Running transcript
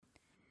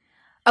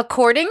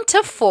According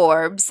to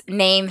Forbes,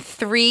 name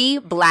 3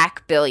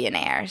 black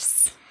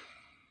billionaires.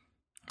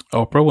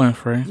 Oprah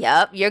Winfrey.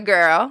 Yep, your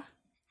girl.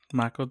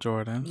 Michael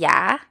Jordan.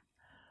 Yeah.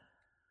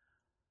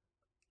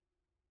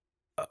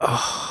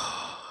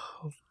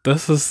 Oh,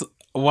 this is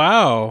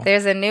wow.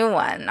 There's a new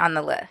one on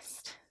the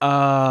list.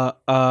 I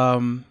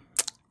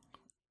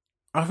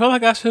feel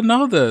like I should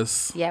know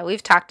this. Yeah,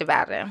 we've talked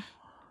about him.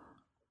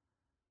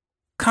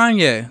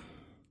 Kanye.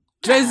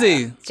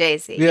 Jay-Z.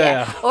 Jay-Z,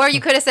 yeah. Or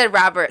you could have said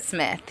Robert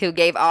Smith, who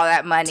gave all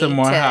that money to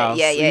Morehouse.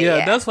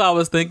 Yeah. That's what I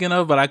was thinking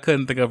of, but I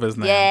couldn't think of his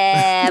name.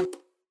 Yeah.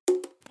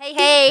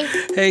 Hey.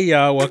 Hey,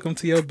 y'all. Welcome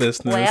to your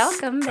business.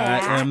 Welcome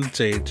back. I am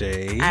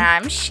JJ. And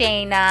I'm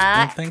Shayna.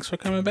 And thanks for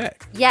coming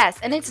back. Yes,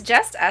 and it's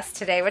just us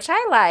today, which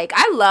I like.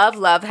 I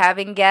love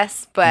having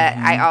guests, but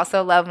I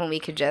also love when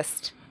we could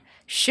just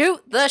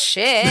shoot the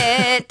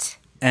shit.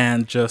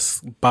 And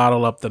just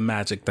bottle up the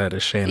magic that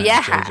is Shayna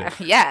and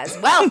JJ. Yes.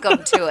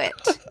 Welcome to it.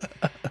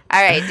 All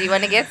right. Do you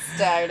want to get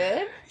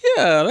started?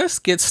 Yeah, let's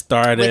get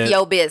started. With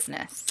your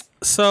business.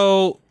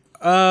 So,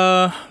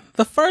 the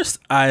first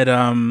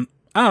item,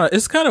 I don't know,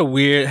 it's kind of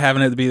weird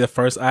having it be the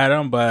first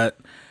item, but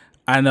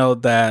I know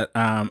that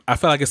I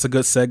feel like it's a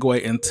good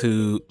segue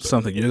into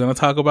something you're going to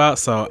talk about.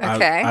 So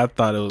I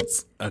thought it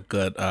was a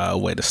good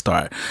way to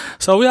start.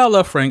 So we all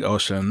love Frank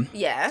Ocean.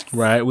 Yes.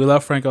 Right? We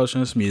love Frank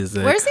Ocean's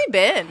music. Where's he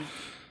been?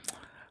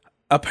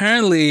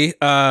 Apparently,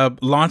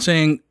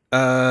 launching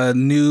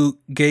new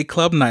gay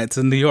club nights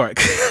in New York.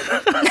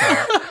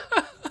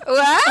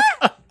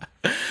 What?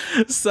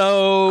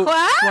 So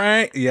what?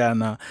 Frank,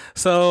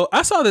 So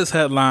I saw this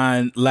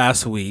headline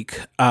last week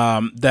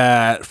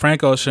that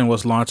Frank Ocean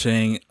was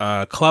launching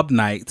a club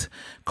night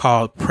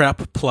called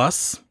Prep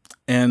Plus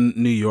in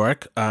New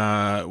York,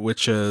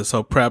 which is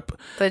Prep.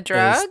 The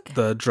drug. Is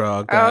the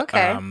drug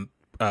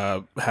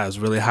that has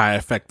really high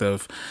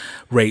effective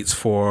rates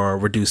for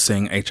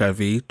reducing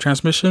HIV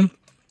transmission,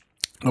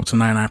 up to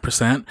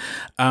 99%.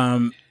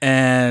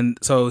 And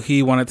so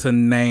he wanted to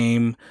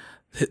name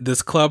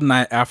this club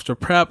night after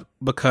PrEP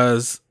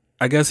because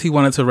I guess he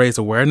wanted to raise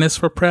awareness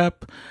for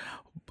PrEP.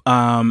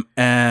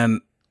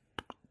 And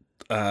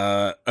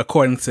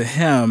according to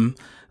him,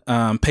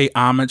 pay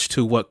homage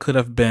to what could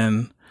have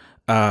been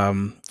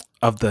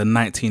of the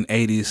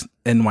 1980s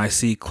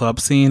NYC club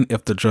scene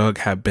if the drug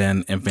had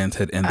been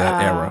invented in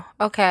that era.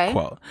 Okay.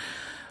 Quote.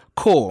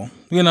 Cool.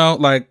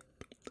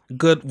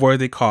 Good,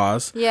 worthy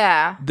cause.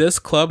 Yeah. This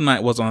club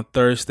night was on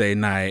Thursday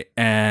night,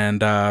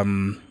 and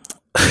the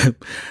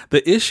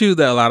issue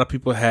that a lot of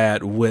people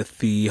had with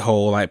the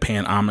whole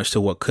paying homage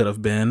to what could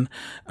have been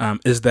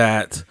is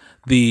that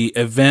the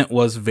event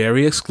was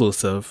very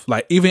exclusive.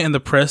 Even in the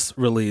press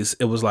release,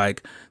 it was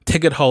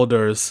ticket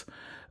holders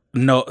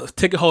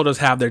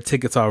have their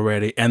tickets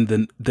already, and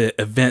then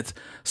the event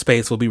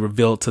space will be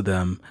revealed to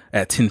them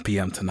at 10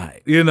 p.m.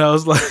 tonight.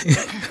 It's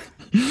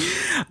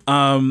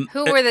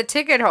who were the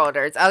ticket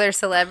holders? Other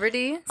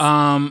celebrities?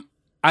 I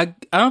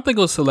don't think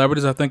it was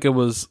celebrities. I think it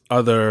was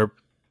other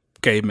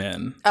gay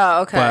men.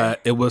 Oh, okay.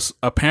 But it was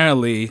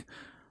apparently,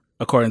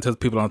 according to the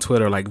people on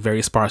Twitter,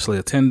 very sparsely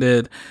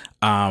attended.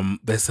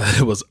 They said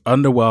it was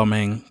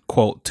underwhelming,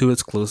 quote, too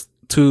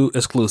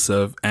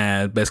exclusive,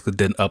 and basically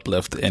didn't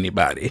uplift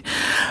anybody.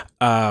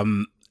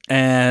 And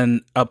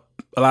a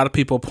lot of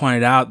people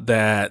pointed out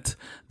that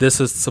this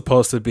is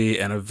supposed to be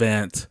an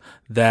event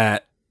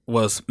that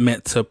was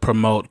meant to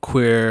promote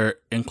queer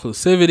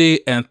inclusivity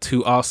and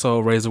to also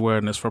raise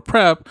awareness for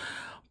PrEP.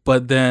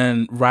 But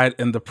then right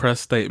in the press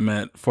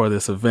statement for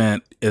this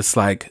event, it's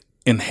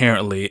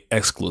inherently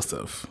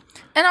exclusive.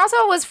 And also,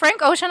 was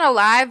Frank Ocean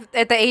alive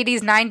at the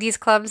 80s, 90s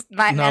clubs,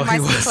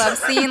 NYC club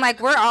scene?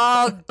 We're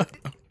all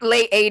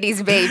late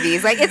 80s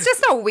babies. It's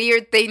just a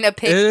weird thing to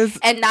pick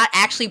and not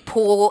actually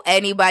pull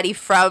anybody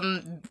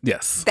from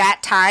that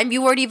time.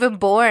 You weren't even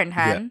born,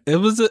 hun. Yeah.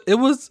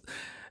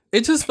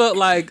 It just felt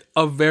like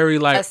a very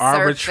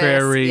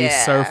arbitrary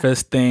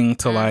surface thing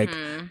to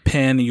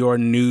pin your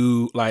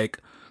new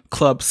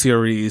club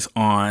series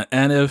on.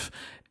 And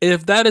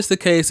if that is the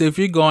case, if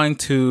you're going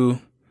to,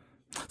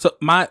 so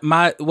what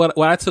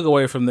I took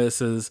away from this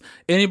is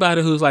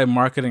anybody who's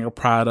marketing a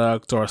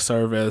product or a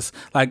service,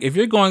 if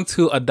you're going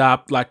to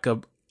adopt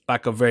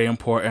a very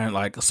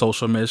important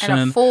social mission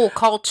and a full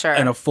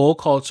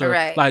culture,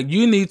 right.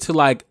 You need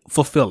to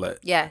fulfill it.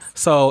 Yes.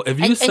 So if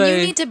you say,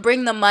 and you need to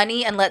bring the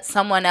money and let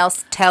someone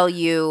else tell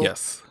you.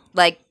 Yes.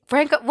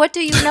 Frank, what do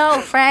you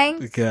know,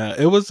 Frank? Yeah,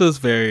 it was just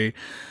very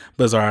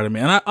bizarre to me,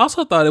 and I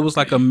also thought it was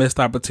a missed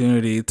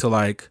opportunity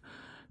to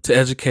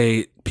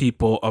educate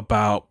people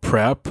about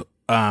PrEP.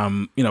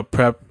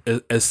 PrEP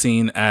is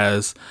seen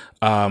as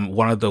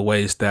one of the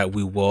ways that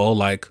we will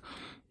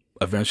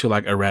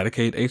eventually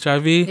eradicate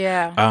HIV.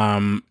 Yeah.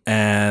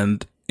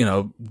 And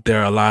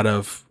there are a lot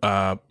of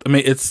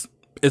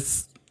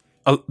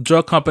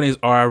drug companies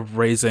are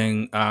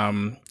raising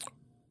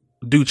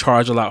do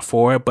charge a lot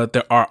for it, but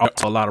there are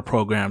also a lot of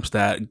programs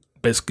that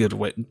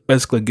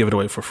basically give it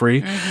away for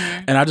free.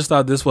 Mm-hmm. And I just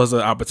thought this was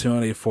an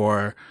opportunity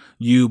for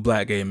you,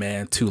 black gay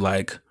men,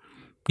 to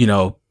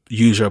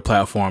use your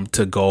platform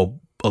to go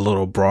a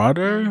little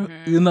broader,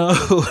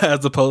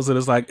 as opposed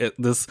to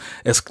this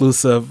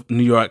exclusive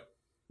New York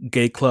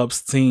gay club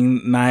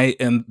scene night.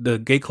 And the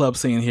gay club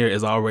scene here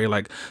is already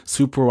like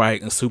super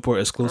white and super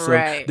exclusive.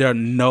 Right. There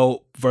are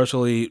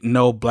virtually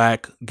no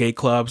black gay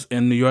clubs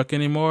in New York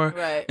anymore.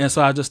 Right. And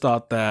so I just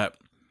thought that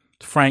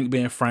Frank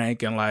being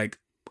Frank, and like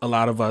a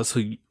lot of us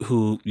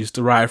who used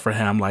to ride for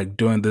him, like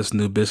doing this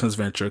new business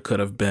venture, could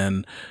have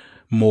been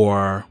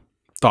more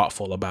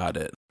thoughtful about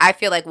it. I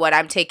feel like what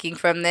I'm taking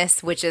from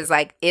this, which is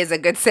a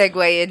good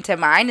segue into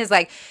mine, is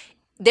like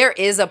there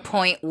is a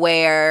point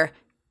where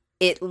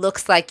it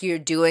looks like you're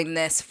doing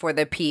this for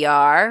the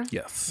PR.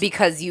 Yes.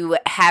 Because you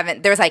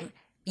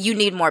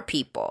need more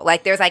people.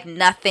 Like there's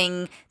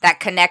nothing that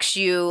connects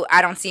you.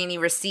 I don't see any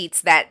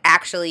receipts that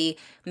actually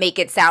make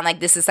it sound like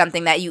this is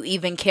something that you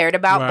even cared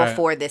about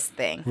before this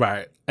thing.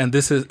 Right. And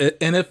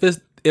if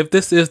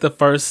this is the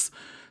first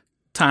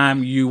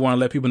time you want to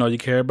let people know you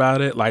care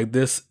about it, like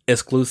this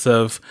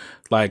exclusive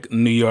like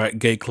New York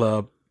gay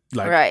club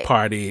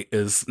party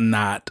is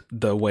not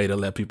the way to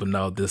let people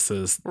know this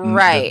is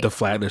the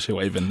flag that you're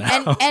waving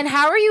now. And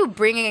how are you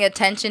bringing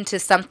attention to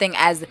something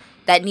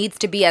that needs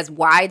to be as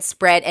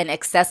widespread and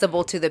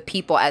accessible to the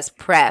people as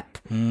PrEP,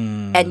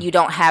 and you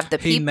don't have the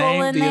people in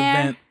there? He named the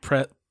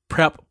event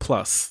PrEP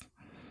Plus.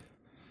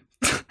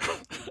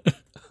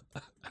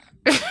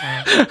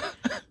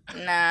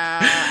 No,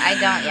 I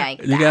don't like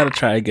that. You gotta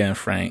try again,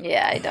 Frank.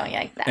 Yeah, I don't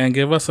like that. And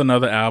give us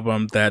another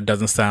album that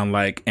doesn't sound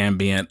like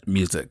ambient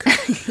music.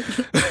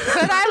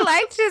 But I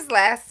liked his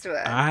last one.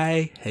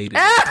 I hated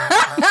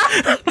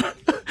it.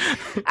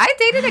 I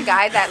dated a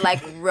guy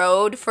that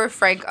rode for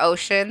Frank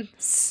Ocean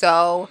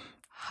so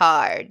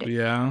hard.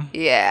 Yeah.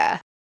 Yeah.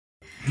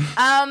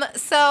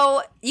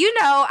 So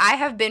I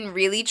have been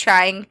really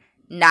trying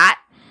not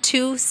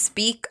to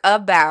speak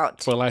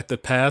about for the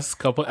past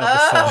couple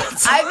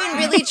episodes. I've been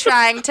really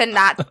trying to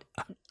not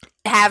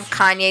have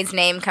Kanye's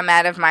name come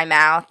out of my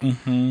mouth.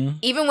 Mm-hmm.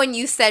 Even when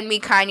you send me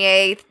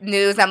Kanye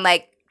news, I'm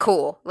like,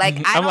 cool.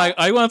 I'm like,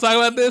 oh, you want to talk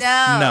about this?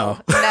 No.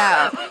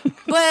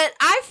 But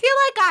I feel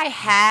like I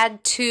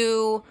had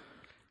to.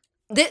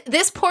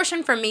 This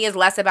portion for me is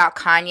less about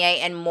Kanye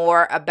and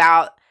more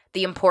about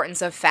the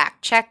importance of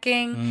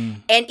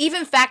fact-checking and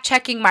even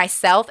fact-checking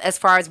myself as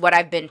far as what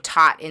I've been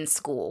taught in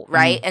school,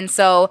 right? And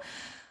so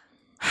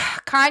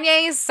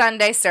Kanye's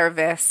Sunday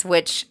service,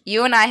 which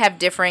you and I have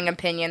differing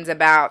opinions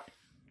about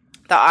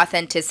the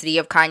authenticity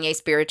of Kanye's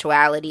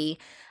spirituality.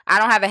 I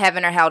don't have a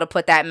heaven or hell to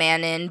put that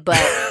man in, but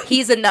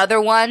he's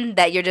another one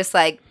that you're just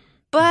like,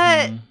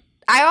 but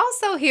I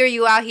also hear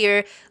you out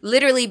here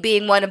literally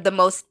being one of the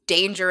most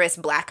dangerous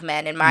black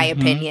men, in my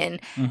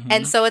opinion.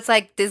 And so it's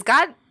like,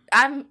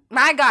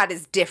 my God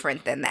is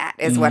different than that,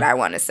 is what I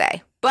want to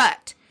say.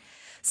 But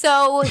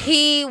so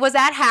he was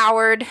at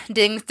Howard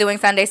doing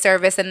Sunday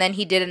service, and then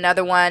he did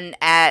another one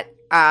at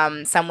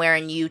somewhere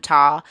in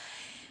Utah,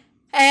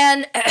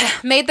 and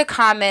made the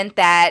comment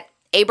that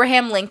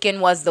Abraham Lincoln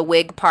was the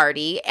Whig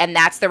Party, and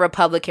that's the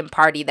Republican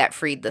Party that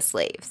freed the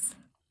slaves.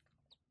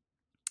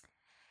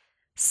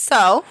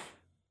 So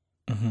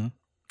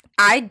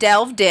I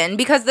delved in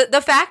because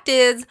the fact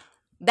is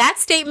that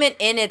statement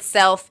in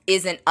itself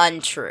isn't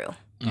untrue.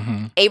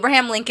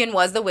 Abraham Lincoln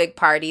was the Whig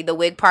Party. The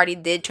Whig Party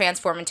did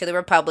transform into the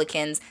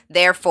Republicans.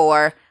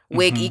 Therefore,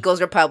 Whig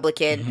equals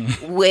Republican.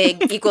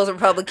 Whig equals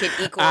Republican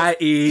equals...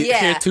 I.e.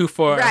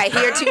 heretofore. Right,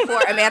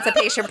 heretofore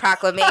Emancipation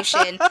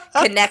Proclamation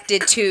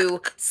connected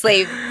to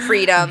slave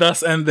freedom.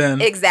 Thus and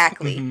then.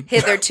 Exactly.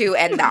 Hitherto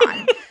and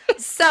non.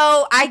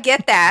 So, I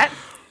get that.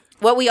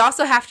 What we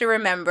also have to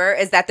remember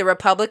is that the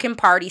Republican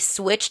Party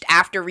switched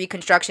after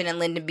Reconstruction and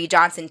Lyndon B.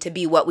 Johnson to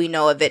be what we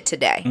know of it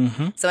today.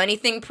 So,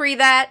 anything pre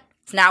that...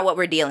 It's not what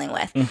we're dealing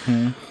with.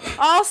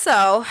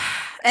 Also,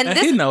 and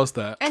he knows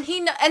that, and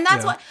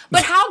that's what.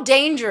 But how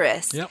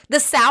dangerous! Yep. The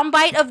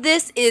soundbite of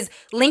this is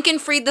Lincoln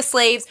freed the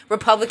slaves,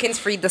 Republicans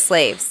freed the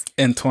slaves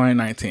in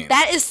 2019.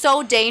 That is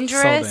so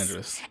dangerous. So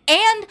dangerous.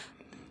 And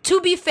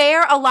to be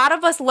fair, a lot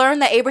of us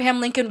learned that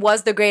Abraham Lincoln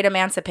was the great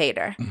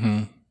emancipator.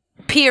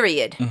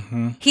 Period.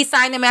 He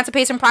signed the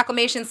Emancipation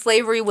Proclamation.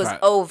 Slavery was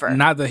over.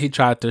 Not that he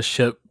tried to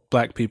ship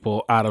black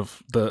people out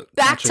of the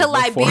back to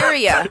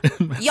Liberia.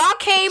 Y'all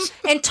came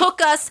and took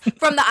us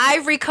from the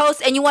Ivory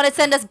Coast, and you want to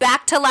send us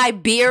back to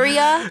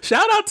Liberia?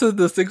 Shout out to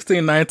the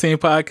 1619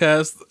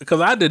 podcast,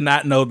 because I did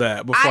not know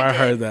that before I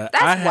heard that.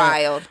 That's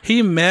wild.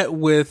 He met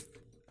with,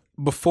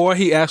 before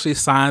he actually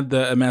signed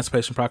the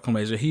Emancipation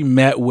Proclamation, he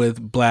met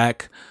with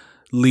black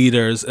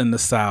leaders in the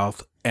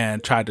South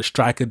and tried to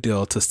strike a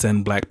deal to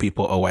send black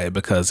people away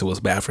because it was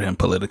bad for him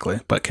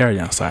politically. But carry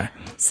on, sorry.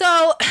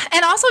 So,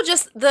 and also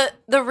just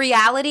the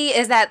reality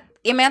is that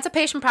the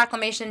Emancipation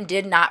Proclamation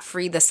did not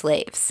free the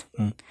slaves.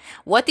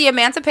 What the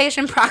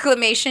Emancipation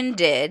Proclamation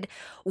did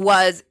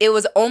was it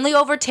was only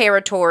over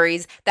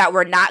territories that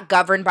were not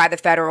governed by the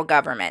federal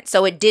government.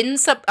 So it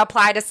didn't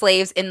apply to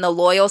slaves in the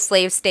loyal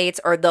slave states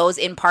or those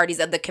in parties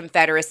of the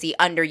Confederacy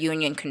under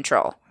Union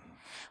control,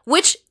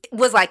 which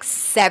was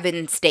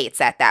 7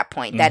 states at that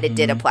point that it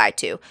did apply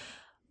to.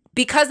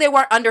 because they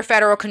weren't under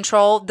federal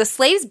control, the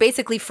slaves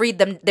basically freed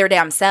their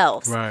damn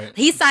selves. Right.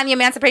 He signed the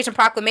Emancipation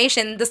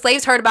Proclamation. The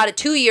slaves heard about it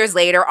 2 years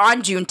later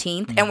on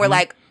Juneteenth, and were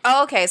like,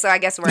 oh, okay, so I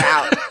guess we're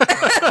out.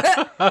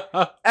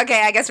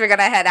 Okay, I guess we're going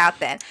to head out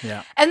then.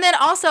 Yeah. And then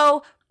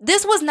also,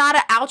 this was not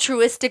an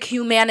altruistic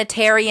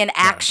humanitarian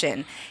action.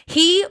 Right.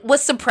 He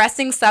was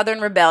suppressing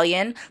Southern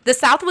rebellion. The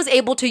South was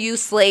able to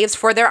use slaves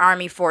for their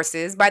army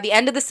forces. By the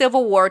end of the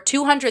Civil War,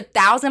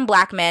 200,000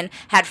 black men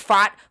had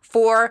fought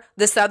for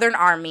the Southern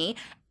Army,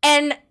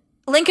 and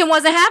Lincoln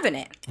wasn't having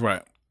it.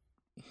 Right.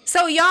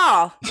 So,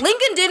 y'all,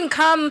 Lincoln didn't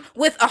come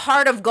with a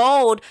heart of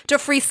gold to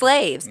free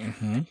slaves.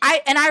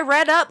 I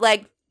read up,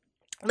 like,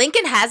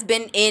 Lincoln has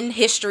been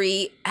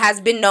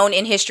known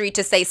in history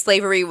to say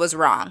slavery was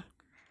wrong.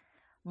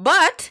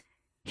 But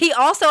he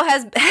also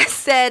has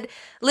said,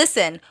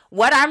 listen,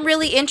 what I'm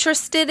really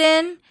interested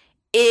in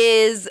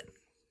is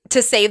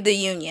to save the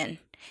Union.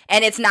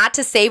 And it's not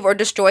to save or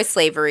destroy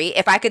slavery.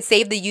 If I could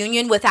save the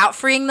Union without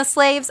freeing the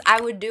slaves, I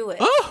would do it.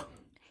 Oh.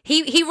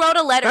 He wrote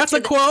a letter. That's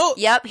a quote.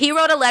 Yep. He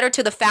wrote a letter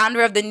to the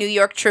founder of the New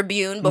York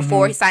Tribune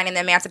before he signed the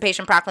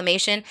Emancipation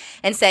Proclamation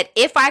and said,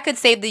 if I could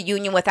save the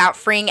Union without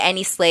freeing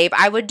any slave,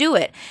 I would do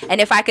it. And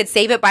if I could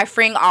save it by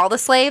freeing all the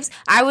slaves,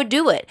 I would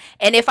do it.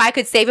 And if I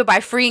could save it by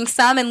freeing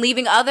some and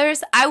leaving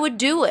others, I would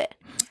do it.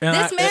 And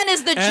this man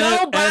is the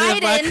Joe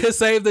Biden. And if I could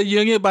save the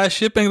Union by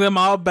shipping them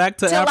all back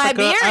to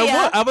Africa,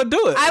 Liberia, I would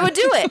do it. I would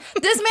do it.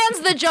 This man's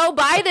the Joe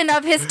Biden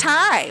of his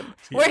time,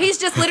 where he's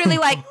just literally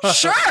like,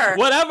 sure,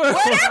 whatever.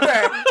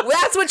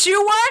 That's what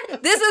you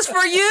want? This is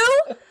for you?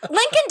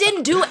 Lincoln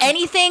didn't do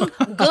anything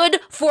good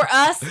for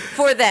us,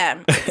 for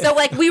them. So,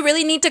 like, we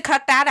really need to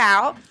cut that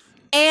out.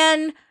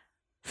 And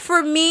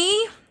for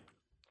me,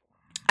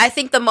 I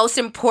think the most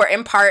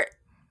important part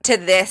to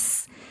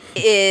this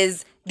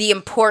is the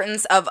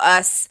importance of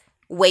us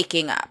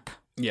waking up.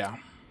 Yeah.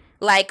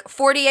 Like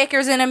 40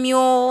 Acres and a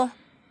Mule,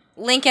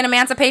 Lincoln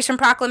Emancipation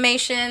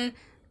Proclamation,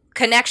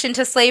 connection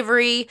to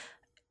slavery.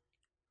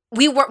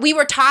 We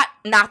were taught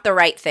not the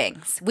right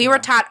things. We were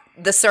taught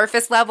the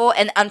surface level,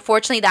 and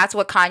unfortunately that's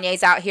what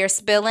Kanye's out here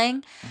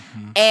spilling.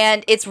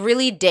 And it's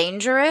really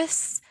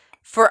dangerous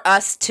for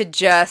us to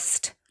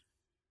just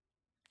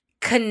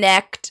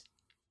connect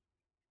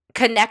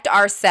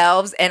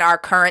ourselves and our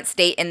current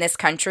state in this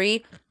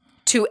country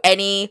to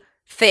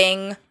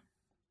anything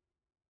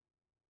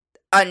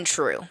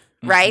untrue,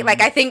 right? Like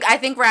I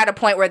think we're at a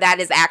point where that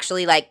is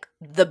actually like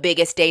the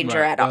biggest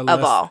danger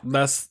of all.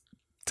 Let's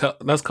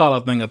call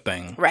a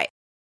thing. Right.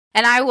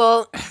 And I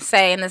will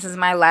say, and this is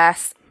my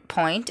last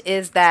point,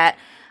 is that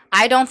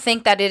I don't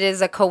think that it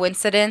is a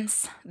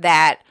coincidence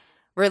that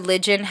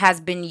religion has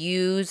been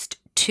used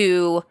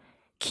to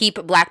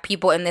keep Black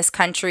people in this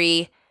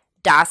country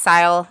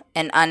docile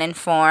and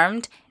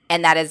uninformed,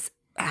 and that is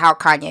how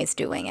Kanye's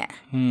doing it.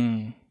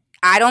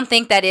 I don't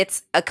think that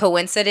it's a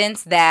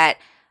coincidence that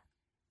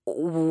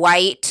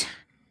white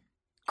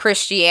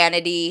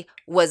Christianity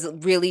was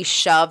really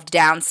shoved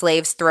down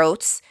slaves'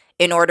 throats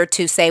in order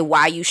to say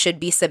why you should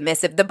be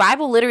submissive. The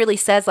Bible literally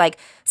says, like,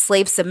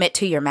 slaves submit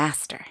to your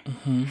master.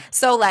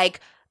 So,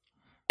 like,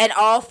 and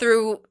all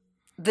through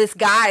this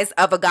guise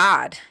of a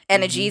God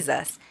and a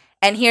Jesus.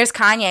 And here's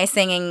Kanye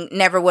singing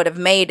Never Would Have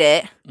Made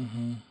It.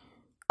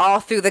 All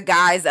through the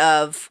guise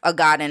of a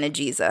God and a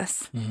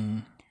Jesus.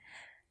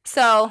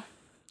 So,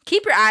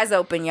 keep your eyes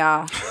open,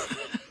 y'all.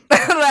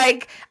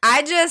 Like,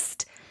 I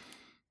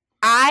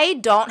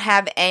don't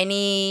have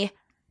any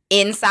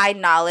inside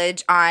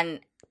knowledge on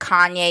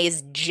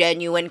Kanye's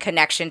genuine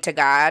connection to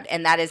God,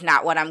 and that is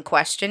not what I'm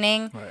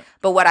questioning. Right.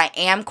 But what I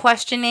am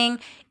questioning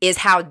is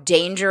how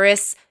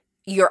dangerous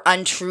your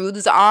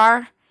untruths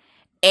are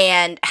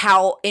and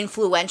how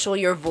influential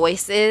your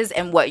voice is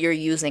and what you're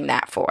using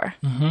that for.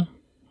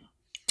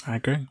 I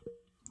agree.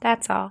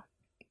 That's all.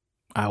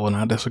 I will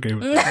not disagree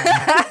with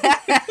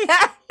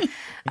that.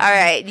 All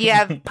right. Do you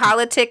have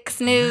politics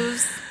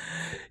news?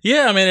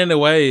 Yeah, I mean, in a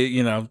way,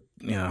 you know,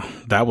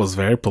 that was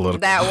very political.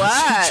 That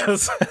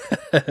was.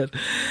 I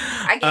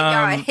gave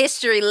y'all a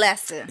history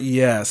lesson.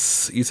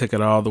 Yes, you took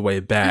it all the way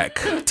back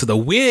to the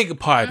Whig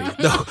Party,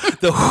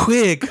 the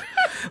Whig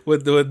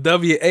with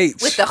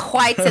WH, with the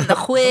whites and the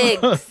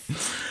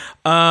Whigs.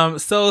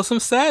 So some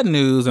sad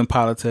news in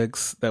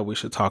politics that we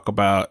should talk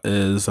about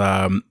is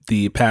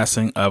the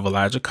passing of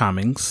Elijah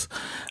Cummings,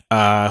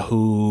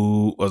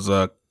 who was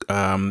a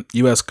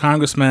U.S.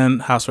 Congressman,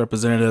 House of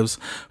Representatives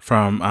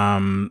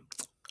from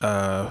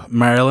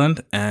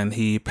Maryland, and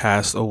he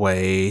passed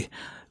away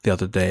the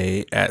other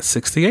day at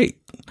 68,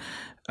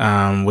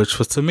 which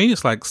was, to me,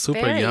 it's like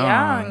super Very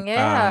young.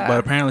 Yeah. But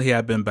apparently he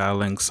had been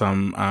battling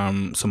some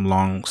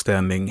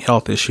long-standing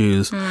health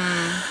issues.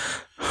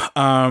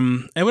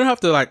 And we don't have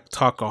to like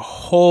talk a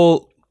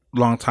whole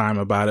long time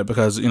about it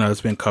because, you know,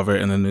 it's been covered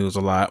in the news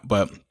a lot.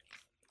 But,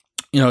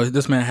 you know,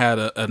 this man had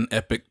an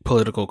epic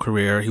political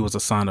career. He was a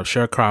son of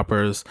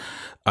sharecroppers,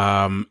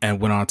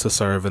 and went on to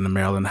serve in the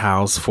Maryland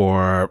House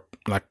for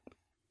like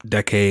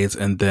decades.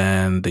 And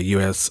then the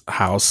U.S.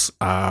 House,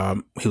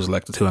 he was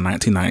elected to in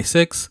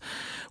 1996,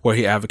 where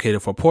he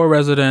advocated for poor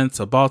residents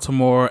of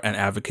Baltimore and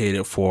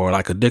advocated for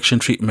like addiction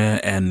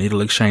treatment and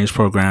needle exchange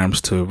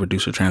programs to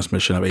reduce the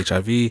transmission of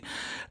HIV.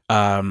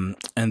 And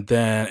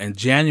then in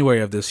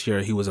January of this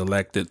year, he was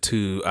elected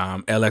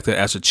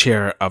as the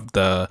chair of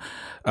the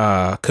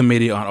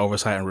Committee on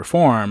Oversight and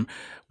Reform,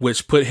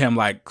 which put him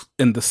like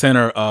in the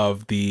center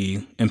of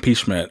the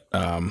impeachment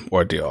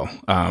ordeal.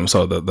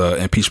 So the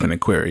impeachment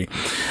inquiry.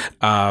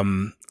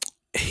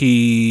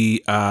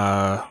 He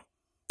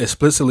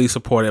explicitly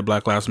supported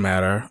Black Lives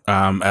Matter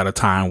at a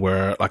time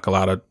where like a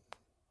lot of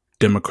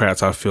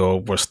Democrats, I feel,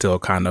 were still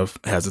kind of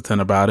hesitant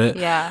about it.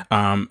 Yeah.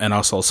 And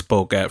also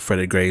spoke at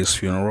Freddie Gray's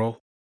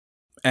funeral.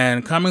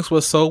 And Cummings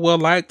was so well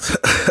liked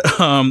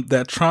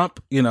that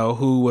Trump,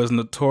 who was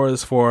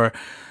notorious for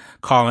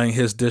calling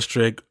his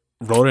district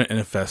rodent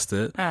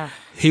infested,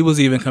 he was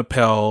even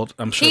compelled,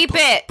 I'm sure,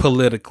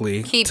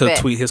 politically to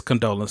tweet his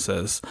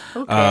condolences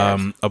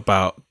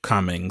about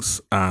Cummings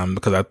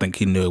because I think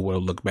he knew it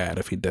would look bad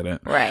if he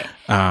didn't. Right.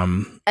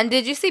 And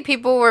did you see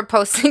people were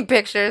posting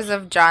pictures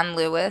of John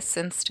Lewis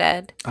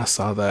instead? I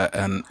saw that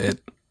and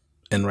it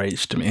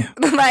enraged me.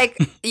 Like,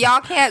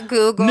 y'all can't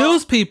Google.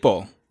 News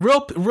people.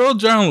 Real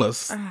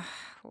journalists.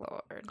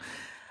 Lord.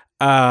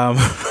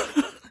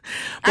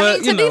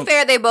 But, to be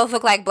fair, they both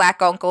look like Black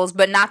uncles,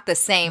 but not the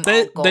same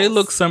uncles. They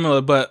look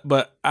similar, but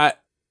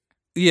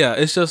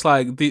it's just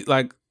like do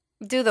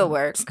the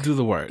work. Do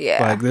the work.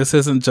 Yeah. Like this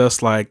isn't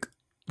just like,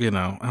 I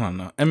don't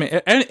know. I mean,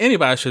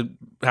 anybody should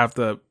have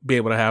to be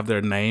able to have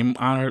their name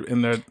honored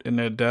in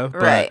their death.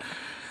 But right.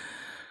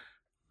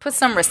 Put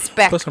some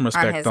respect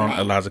on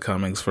Elijah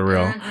Cummings for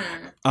real.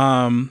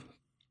 Mm-hmm.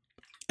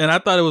 And I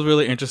thought it was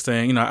really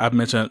interesting. I've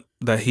mentioned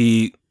that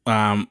he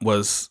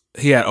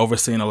had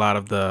overseen a lot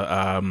of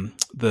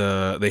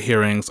the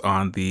hearings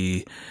on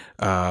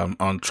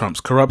on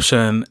Trump's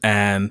corruption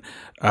and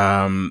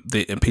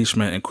the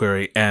impeachment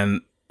inquiry.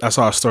 And I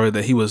saw a story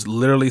that he was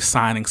literally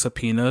signing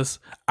subpoenas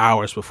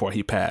hours before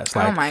he passed.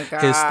 Like, oh my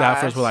gosh. His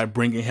staffers were like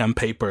bringing him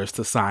papers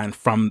to sign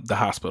from the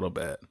hospital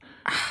bed.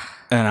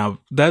 And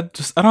it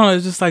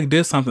just like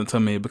did something to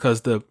me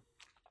because the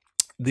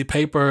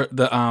paper,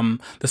 the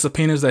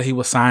subpoenas that he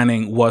was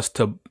signing was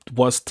to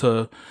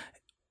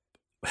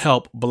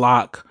help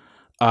block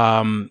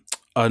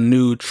a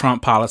new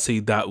Trump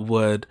policy that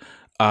would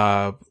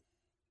try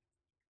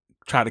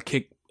to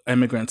kick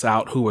immigrants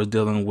out who were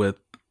dealing with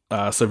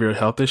severe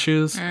health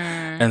issues.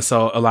 And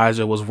so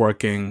Elijah was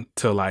working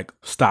to like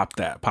stop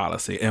that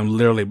policy, and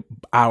literally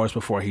hours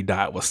before he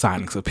died was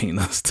signing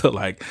subpoenas to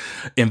like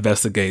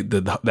investigate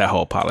that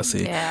whole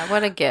policy. Yeah,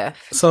 what a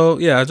gift. So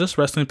yeah, just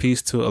rest in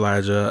peace to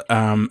Elijah.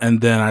 And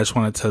then I just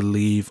wanted to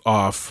leave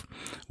off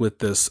with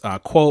this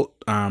quote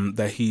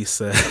that he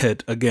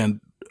said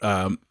again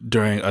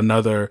during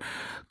another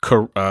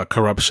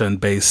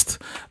corruption-based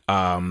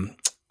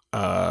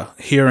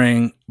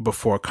hearing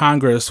before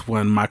Congress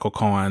when Michael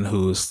Cohen,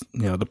 who's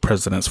the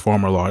president's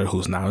former lawyer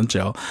who's now in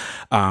jail,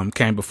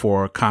 came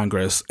before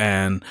Congress,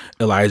 and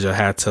Elijah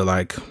had to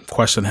like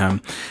question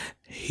him.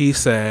 He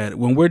said,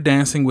 "When we're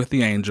dancing with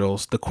the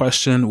angels, the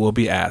question will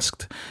be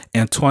asked,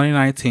 in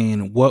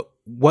 2019,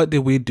 what did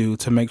we do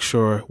to make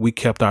sure we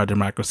kept our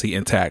democracy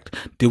intact?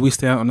 Did we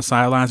stand on the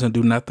sidelines and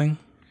do nothing?"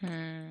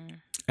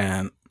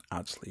 And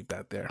I'll just leave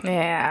that there.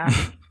 Yeah.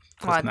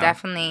 Well,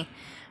 definitely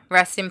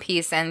rest in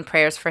peace and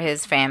prayers for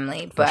his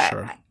family. But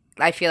sure.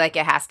 I feel like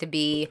it has to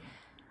be,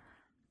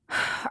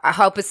 I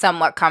hope it's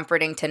somewhat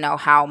comforting to know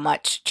how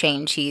much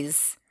change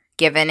he's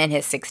given in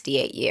his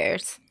 68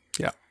 years.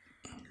 Yeah.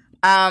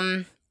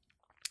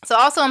 So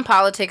also in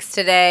politics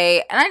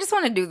today, and I just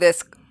want to do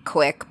this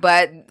quick,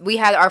 but we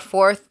had our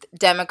fourth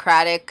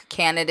Democratic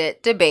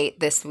candidate debate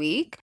this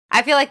week.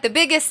 I feel like the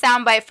biggest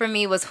soundbite for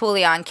me was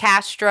Julian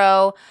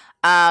Castro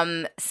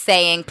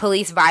saying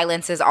police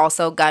violence is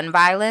also gun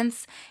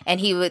violence. And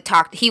he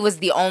was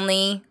the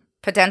only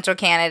potential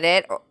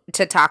candidate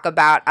to talk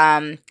about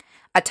a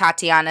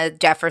Tatiana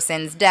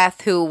Jefferson's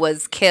death, who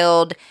was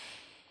killed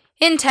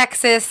in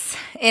Texas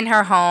in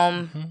her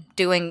home,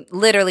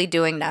 literally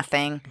doing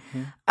nothing.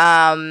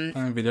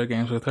 Playing video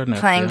games with her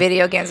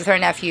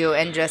nephew.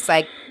 And just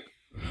like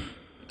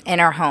in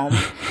her home.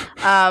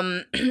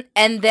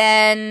 And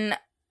then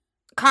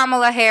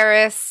Kamala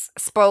Harris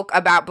spoke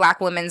about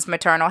Black women's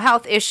maternal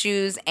health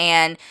issues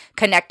and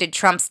connected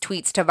Trump's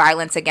tweets to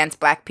violence against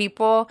Black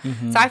people.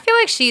 So I feel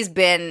like she's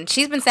been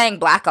saying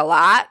Black a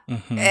lot.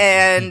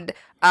 And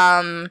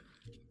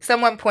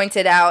someone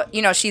pointed out,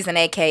 she's an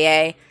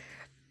AKA,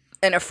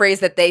 and a phrase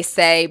that they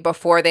say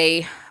before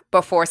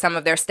some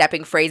of their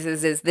stepping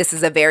phrases is, "This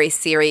is a very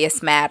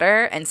serious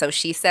matter," and so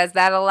she says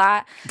that a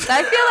lot. So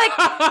I feel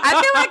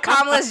like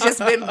Kamala's just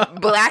been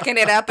blacking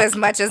it up as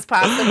much as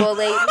possible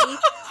lately.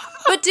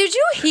 But did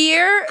you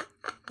hear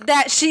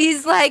that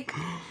she's like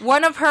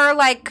one of her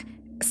like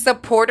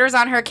supporters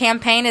on her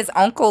campaign is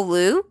Uncle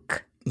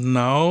Luke?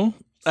 No.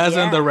 As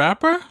in the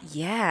rapper?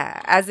 Yeah.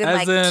 As in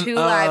 2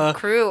 Live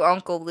Crew,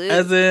 Uncle Luke.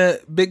 As in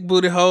Big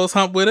Booty Hoes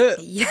Hump Wit It?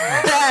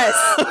 Yes,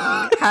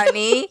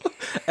 honey.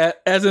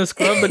 As in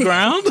Scrub the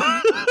Ground?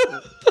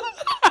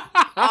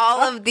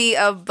 All of the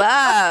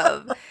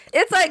above.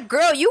 It's like,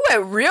 girl, you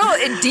went real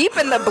deep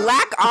in the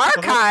Black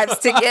archives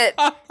to get.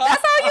 That's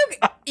how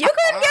you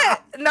couldn't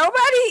get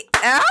nobody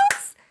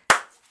else.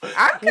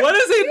 What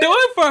is he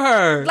doing for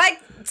her? Like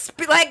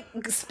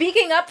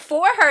speaking up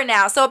for her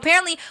now. So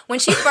apparently when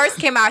she first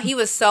came out, he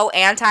was so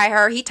anti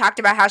her. He talked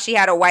about how she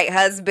had a white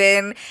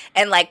husband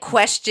and like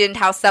questioned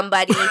how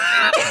somebody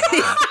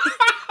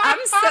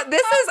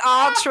this is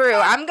all true.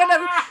 I'm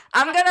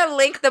gonna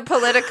link the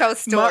Politico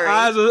story.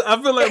 I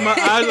feel like my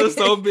eyes are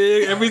so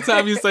big. Every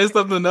time you say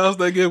something else,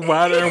 they get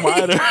wider and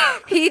wider.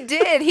 He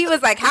did. He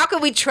was like, how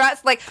can we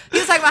trust? Like, he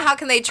was talking about how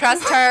can they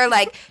trust her?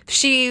 Like,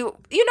 she's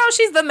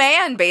the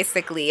man,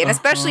 basically. And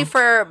especially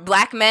for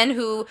Black men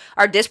who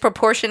are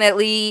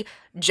disproportionately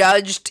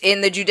judged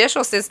in the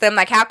judicial system,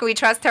 like, how can we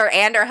trust her?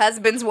 And her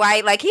husband's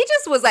white. Like, he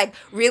just was like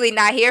really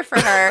not here for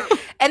her.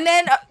 And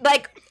then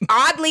like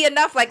oddly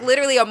enough, like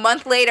literally a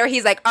month later,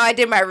 he's like, oh, I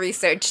did my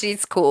research,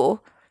 she's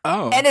cool.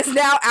 Oh. And is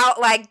now out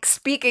like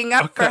speaking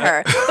up for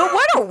her. But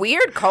what a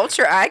weird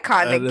culture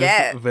icon to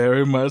get.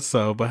 Very much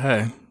so, but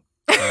hey.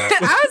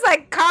 I was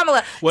like,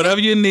 Kamala,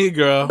 whatever you need,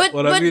 girl. But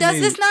does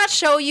this not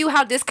show you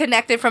how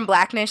disconnected from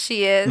Blackness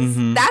she is?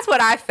 Mm-hmm. That's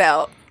what I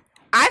felt.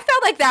 I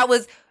felt like that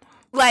was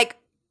like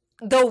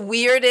the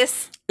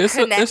weirdest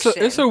connection.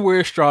 It's a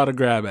weird straw to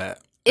grab at.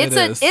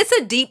 It's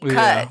a deep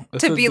cut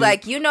to be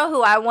like, you know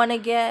who I want to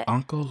get?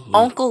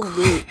 Uncle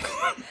Luke.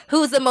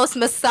 Who's the most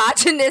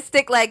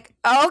misogynistic, like,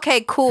 oh,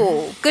 okay,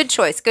 cool. Good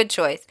choice.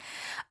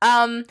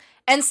 And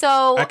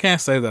so I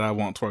can't say that I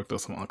won't twerk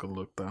this on Uncle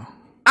Luke though.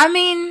 I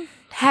mean,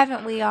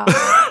 haven't we all?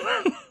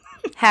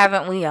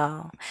 Haven't we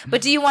all?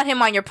 But do you want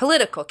him on your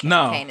political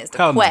campaign? Is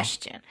the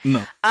question.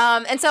 No.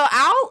 And so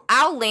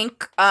I'll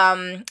link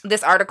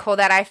this article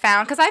that I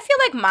found because I feel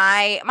like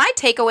my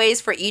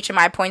takeaways for each of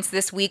my points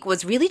this week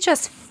was really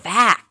just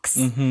facts.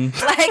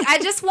 Mm-hmm. Like I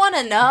just want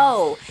to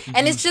know,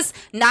 and it's just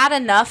not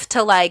enough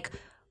to like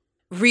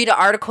read an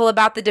article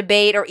about the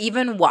debate or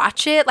even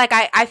watch it. Like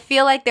I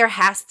feel like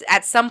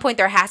at some point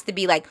there has to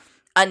be like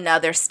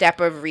another step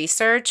of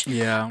research.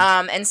 Yeah.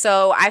 And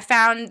so I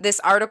found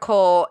this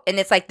article and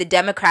it's like the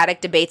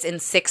Democratic debates in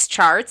 6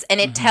 charts. And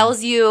it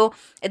tells you,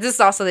 this is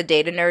also the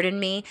data nerd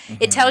in me.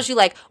 It tells you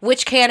like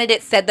which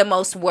candidate said the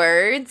most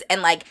words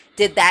and like,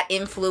 did that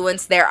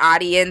influence their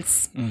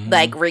audience,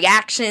 like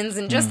reactions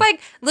and just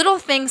like little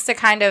things to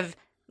kind of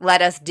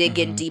let us dig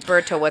in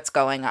deeper to what's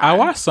going on. I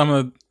watched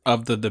some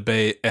of the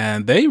debate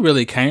and they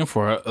really came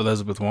for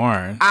Elizabeth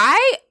Warren.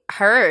 I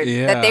heard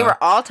that they were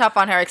all tough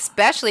on her,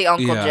 especially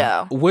Uncle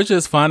Joe. Which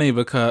is funny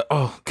because,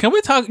 can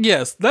we talk?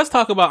 Yes, let's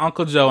talk about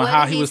Uncle Joe and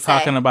how he was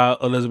talking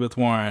about Elizabeth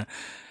Warren.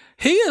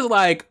 He is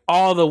like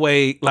all the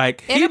way,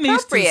 like he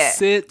needs to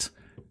sit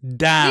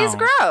down. He's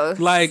gross.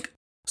 Like,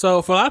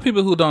 so for a lot of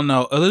people who don't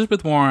know,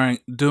 Elizabeth Warren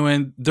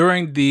during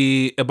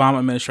the Obama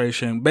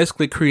administration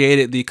basically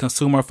created the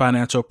Consumer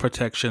Financial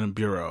Protection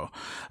Bureau,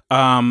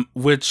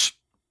 which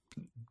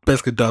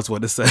basically does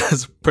what it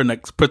says,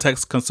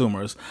 protects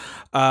consumers.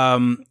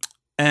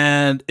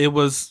 And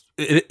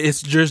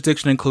its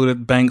jurisdiction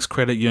included banks,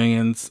 credit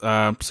unions,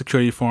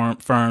 security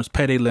firms,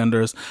 payday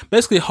lenders,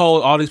 basically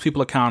hold all these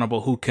people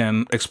accountable who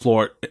can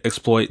exploit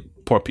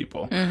poor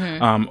people,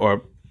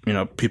 or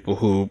people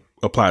who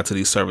apply to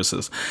these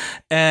services.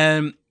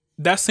 And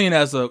that's seen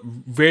as a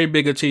very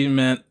big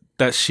achievement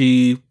that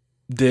she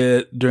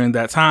did during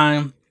that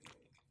time.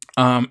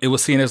 It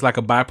was seen as like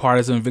a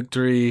bipartisan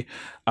victory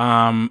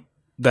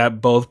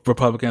that both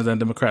Republicans and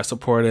Democrats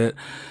supported.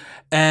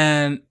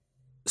 And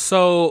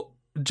so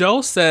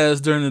Joe says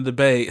during the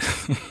debate,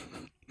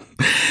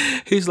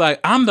 he's like,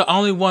 I'm the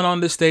only one on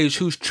this stage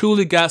who's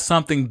truly got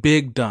something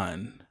big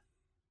done.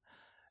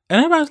 And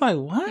everybody's like,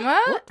 what?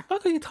 What the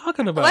fuck are you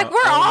talking about? Like,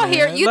 we're all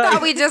here. You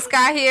thought we just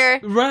got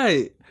here.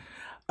 Right.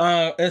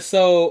 And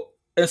so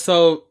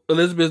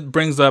Elizabeth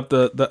brings up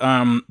the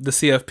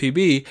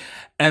CFPB,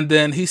 and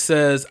then he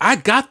says, I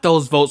got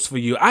those votes for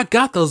you.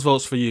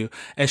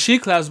 And she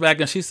claps back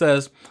and she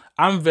says,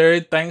 I'm very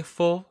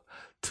thankful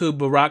to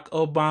Barack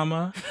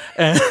Obama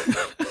and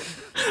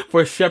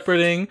for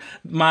shepherding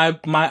my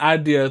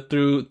idea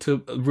through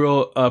to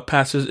real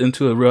passage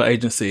into a real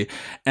agency.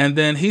 And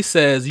then he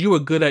says, you were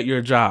good at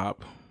your job.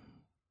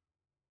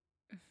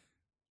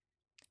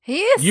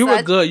 You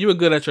were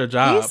good at your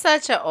job. He's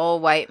such an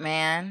old white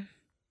man.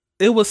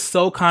 It was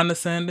so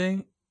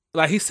condescending.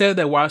 Like, he said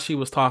that while she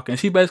was talking.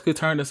 She basically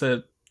turned and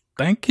said,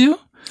 thank you.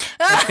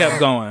 And kept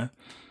going.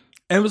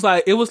 And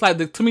it was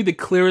like to me, the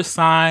clearest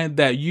sign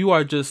that you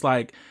are just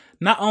like,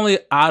 not only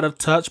out of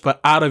touch,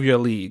 but out of your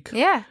league.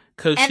 Yeah.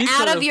 And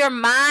out of your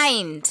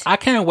mind. I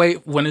can't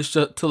wait when it's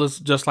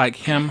just like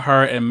him,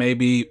 her, and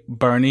maybe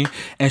Bernie.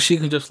 And she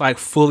can just like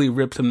fully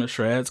rip him to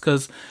shreds. But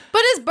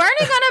is Bernie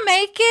gonna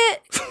make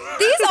it?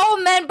 These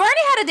old men, Bernie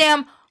had a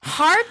damn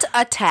heart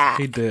attack.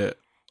 He did.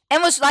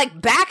 And was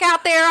like back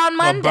out there on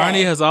Monday. But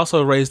Bernie has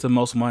also raised the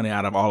most money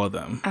out of all of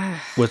them,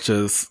 which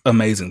is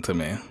amazing to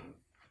me.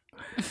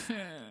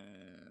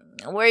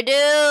 We're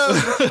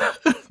doomed.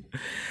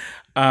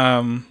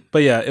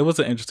 But yeah, it was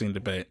an interesting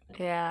debate.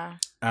 Yeah.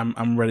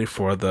 I'm ready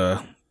for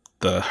the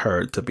the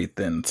herd to be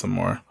thinned some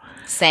more.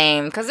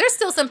 Same, because there's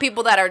still some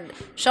people that are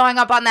showing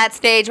up on that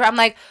stage where I'm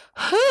like,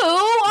 who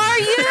are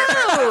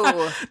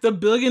you? The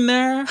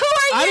billionaire? Who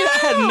are you? I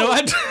had no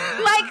idea.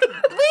 Like,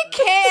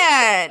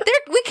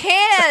 we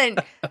can't.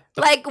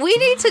 Like, we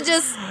need to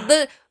just,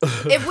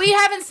 if we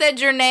haven't said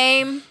your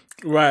name,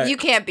 right, you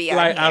can't be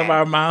like out of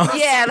our mouths.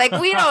 Yeah, like,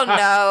 we don't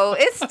know.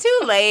 It's too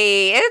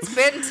late. It's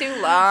been too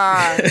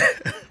long.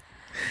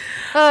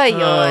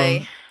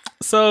 Oy.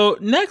 So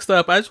next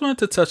up, I just wanted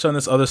to touch on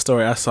this other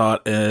story I saw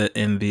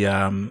in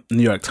the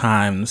New York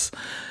Times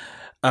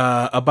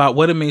about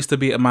what it means to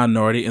be a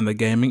minority in the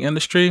gaming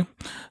industry.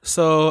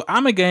 So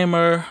I'm a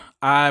gamer.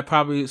 I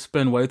probably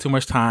spend way too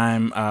much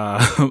time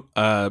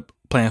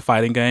playing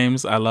fighting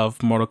games. I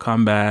love Mortal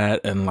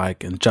Kombat and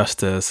like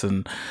Injustice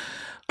and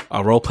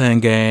role-playing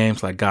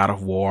games like God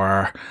of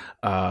War.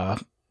 All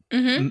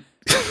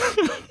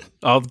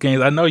the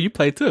games I know you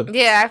play too.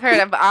 Yeah, I've heard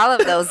of all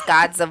of those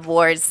Gods of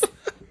Wars.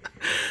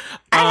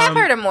 I have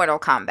heard of Mortal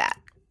Kombat.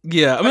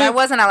 Yeah, but I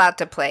wasn't allowed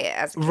to play it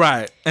as a kid.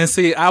 Right. And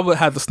see, I would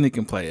have to sneak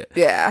and play it.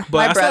 Yeah,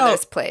 but my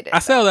brothers played it. I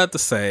say all that to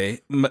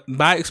say,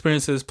 my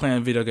experiences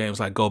playing video games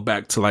like go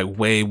back to like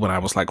way when I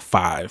was like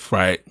 5,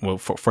 right? Well,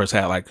 first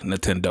had like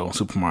Nintendo and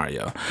Super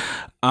Mario,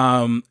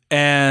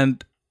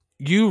 and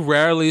you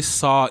rarely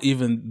saw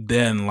even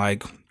then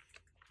like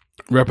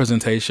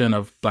representation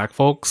of Black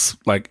folks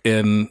like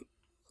in.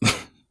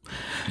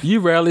 You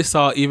rarely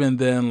saw even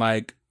then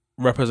like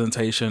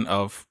representation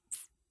of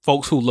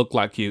folks who look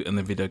like you in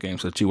the video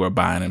games that you were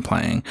buying and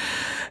playing.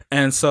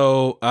 And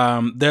so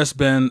there's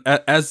been,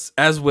 as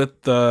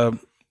with the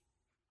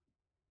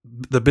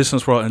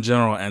business world in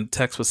general and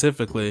tech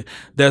specifically,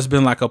 there's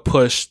been like a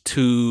push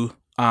to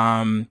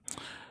improve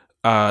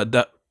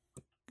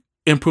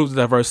the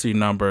diversity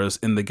numbers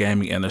in the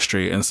gaming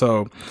industry. And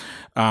so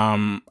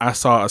I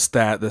saw a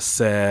stat that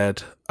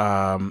said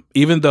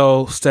even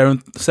though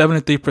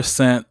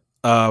 73%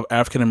 of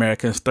African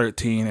Americans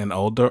 13 and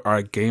older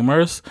are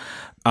gamers,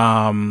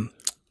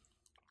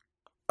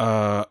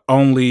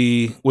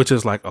 only, which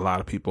is like a lot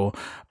of people,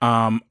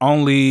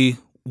 only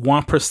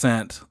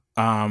 1%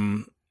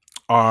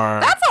 are.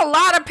 That's a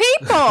lot of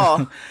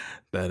people.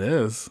 That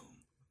is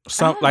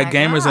some like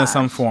gamers in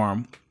some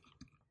form.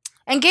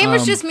 And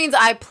gamers just means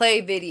I play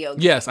video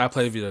games. Yes, I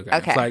play video games.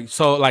 Okay. Like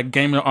so, like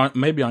gaming on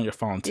maybe on your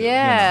phone too.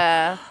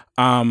 Yeah.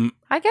 You know?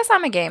 I guess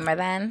I'm a gamer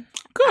then.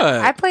 Good.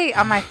 I play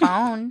on my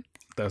phone.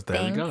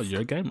 There you go.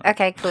 You're a gamer.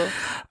 Okay, cool.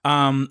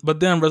 But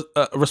then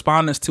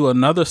respondents to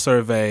another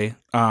survey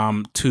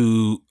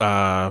to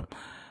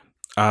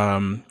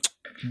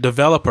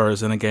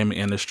developers in the gaming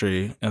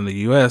industry in the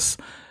U.S.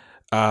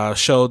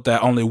 Showed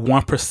that only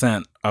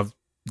 1% of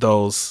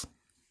those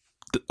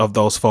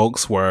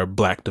folks were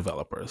Black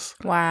developers.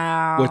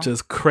 Wow, which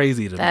is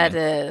crazy to me. That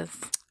is.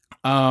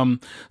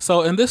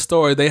 So in this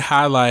story, they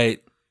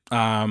highlight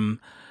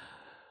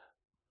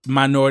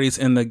minorities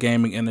in the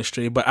gaming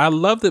industry, but I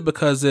loved it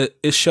because it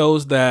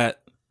shows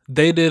that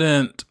they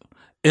didn't,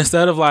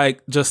 instead of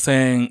like just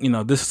saying, you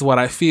know, this is what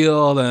I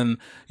feel and,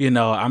 you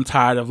know, I'm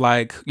tired of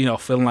like, you know,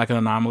 feeling like an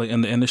anomaly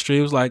in the industry.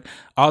 It was like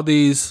all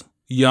these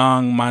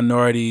young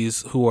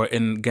minorities who are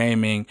in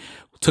gaming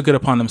took it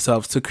upon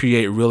themselves to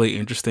create really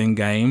interesting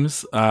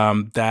games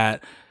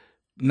that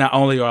not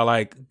only are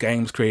like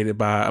games created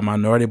by a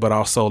minority, but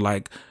also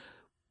like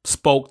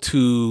spoke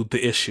to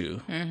the issue,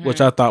 which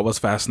I thought was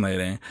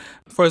fascinating.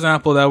 For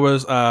example, there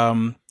was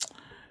Davion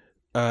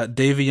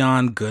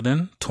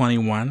Gooden,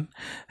 21.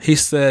 He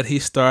said he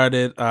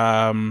started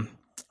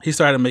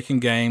making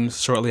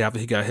games shortly after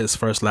he got his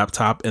first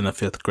laptop in the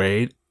 5th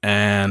grade,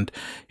 and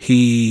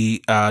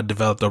he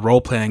developed a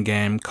role-playing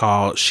game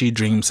called She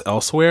Dreams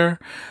Elsewhere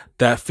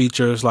that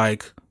features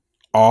like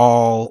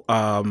all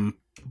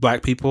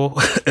Black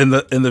people in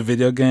the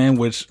video game,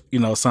 which, you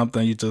know,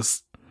 something you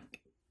just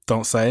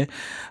don't say.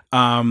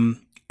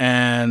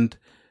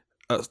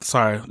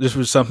 Sorry, this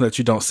was something that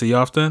you don't see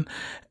often.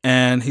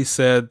 And he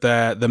said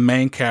that the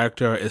main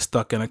character is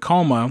stuck in a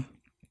coma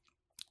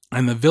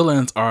and the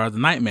villains are the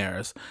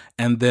nightmares.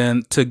 And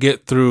then to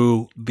get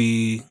through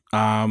the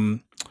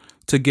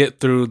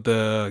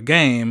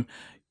game,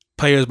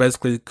 players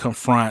basically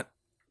confront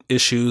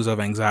issues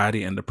of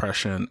anxiety and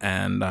depression.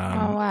 And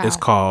it's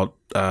called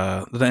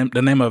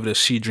the name of it is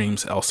She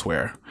Dreams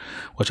Elsewhere,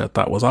 which I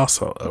thought was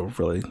also a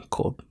really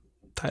cool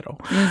title.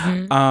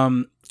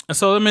 And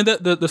so I mean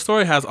the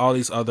story has all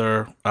these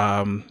other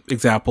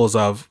examples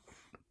of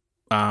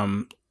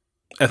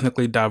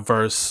ethnically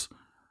diverse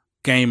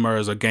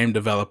gamers or game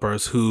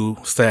developers who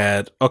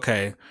said,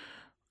 okay,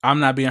 I'm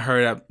not being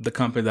heard at the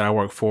company that I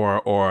work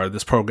for or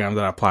this program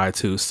that I apply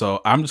to, so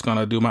I'm just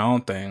gonna do my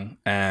own thing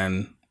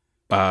and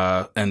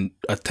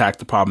attack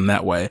the problem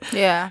that way.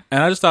 Yeah.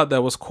 And I just thought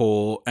that was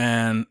cool.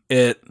 And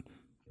it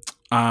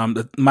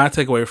my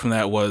takeaway from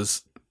that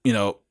was, you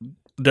know,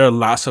 there are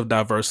lots of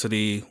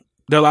diversity.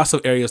 There are lots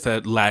of areas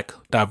that lack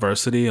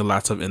diversity in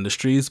lots of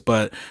industries,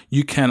 but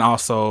you can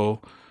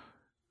also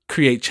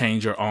create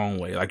change your own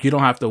way. Like you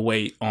don't have to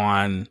wait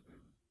on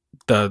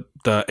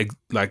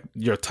like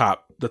your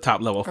the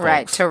top level folks,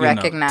 right, to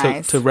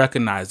recognize to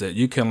recognize it.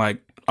 You can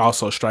like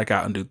also strike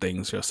out and do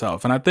things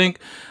yourself. And I think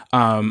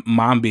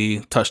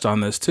Mambi touched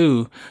on this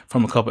too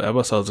from a couple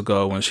episodes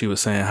ago when she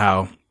was saying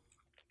how,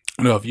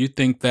 you know, if you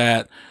think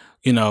that,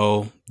 you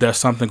know, there's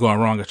something going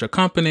wrong at your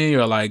company,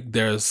 or like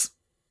there's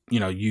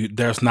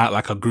not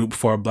like a group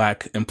for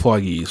Black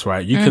employees,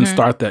 right? You can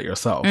start that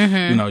yourself.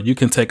 You know, you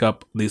can take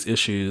up these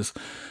issues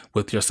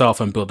with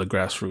yourself and build a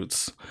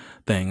grassroots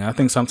thing. And I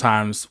think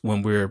sometimes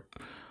when we're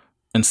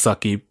in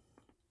sucky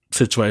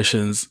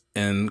situations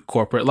in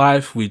corporate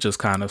life, we just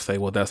kind of say,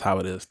 well, that's how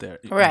it is there.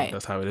 Right.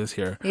 That's how it is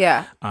here.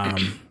 Yeah.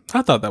 I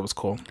thought that was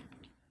cool.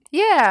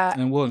 Yeah.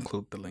 And we'll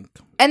include the link.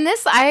 And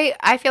this,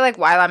 I feel like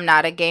while I'm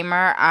not a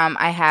gamer,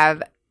 I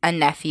have a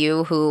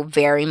nephew who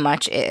very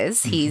much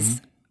is.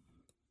 He's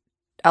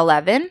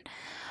 11.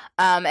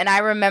 And I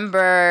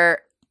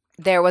remember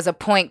there was a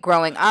point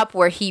growing up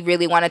where he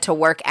really wanted to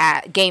work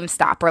at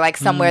GameStop or like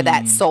somewhere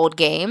that sold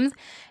games.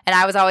 And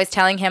I was always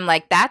telling him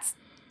like, that's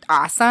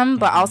awesome,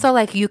 but also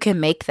like you can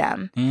make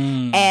them.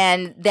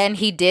 And then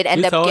he did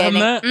end up getting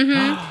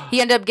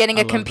he ended up getting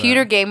a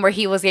computer game where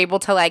he was able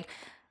to like,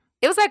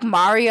 it was like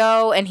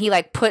Mario, and he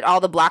like put all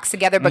the blocks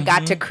together but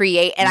got to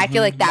create. And I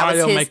feel like that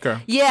Mario was his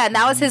Maker. Yeah, and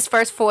that was his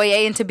first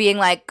foray into being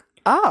like,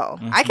 oh,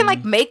 I can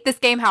like make this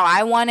game how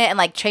I want it and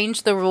like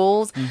change the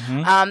rules.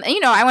 And you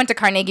know, I went to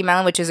Carnegie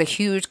Mellon, which is a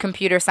huge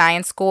computer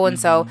science school, and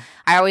so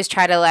I always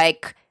try to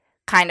like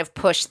kind of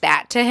push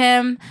that to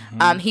him.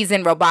 He's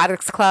in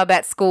robotics club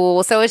at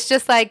school, so it's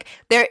just like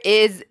there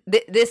is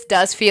this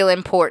does feel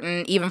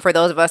important even for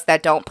those of us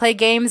that don't play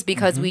games,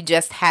 because we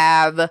just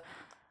have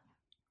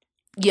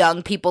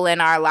young people in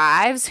our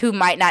lives who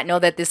might not know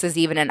that this is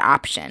even an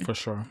option. For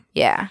sure.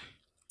 Yeah.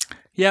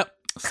 Yep.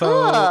 So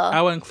cool. I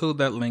will include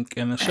that link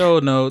in the show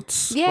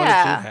notes. Yeah. What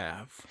did you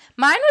have?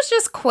 Mine was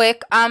just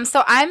quick.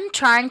 So I'm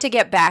trying to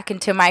get back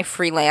into my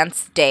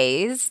freelance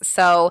days.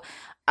 So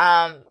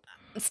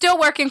still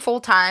working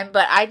full time,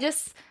 but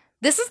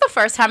this is the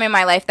first time in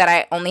my life that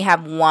I only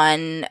have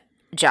one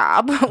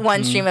job,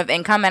 one stream of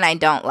income, and I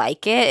don't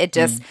like it. It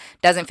just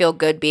doesn't feel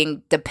good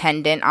being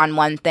dependent on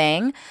one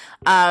thing.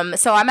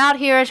 So I'm out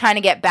here trying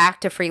to get back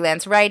to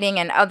freelance writing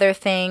and other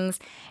things.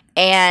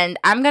 And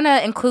I'm going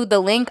to include the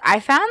link. I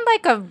found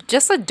like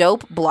just a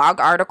dope blog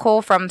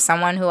article from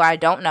someone who I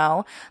don't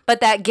know, but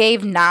that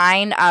gave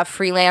 9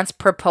 freelance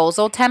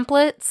proposal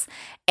templates.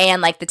 And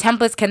like the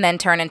templates can then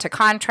turn into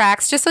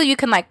contracts, just so you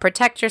can like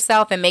protect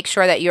yourself and make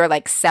sure that you're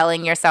like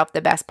selling yourself the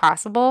best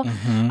possible.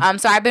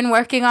 So I've been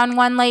working on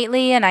one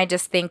lately, and I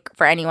just think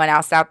for anyone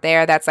else out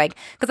there that's like,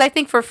 because I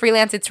think for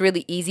freelance, it's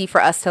really easy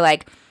for us to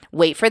like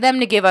wait for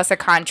them to give us a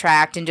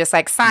contract and just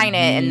like sign it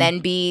and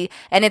then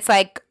and it's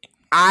like,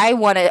 I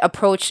want to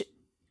approach,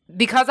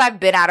 because I've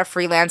been out of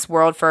freelance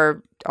world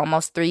for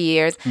almost 3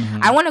 years,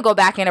 I want to go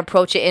back and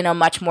approach it in a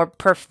much more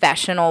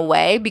professional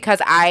way, because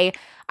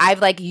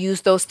I've like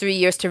used those 3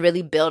 years to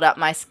really build up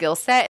my skill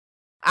set.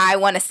 I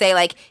want to say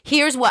like,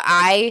 here's what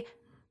I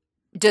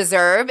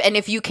deserve, and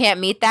if you can't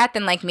meet that,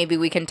 then like maybe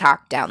we can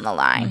talk down the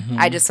line.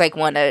 I just like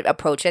want to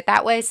approach it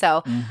that way.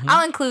 So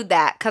I'll include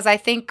that, because I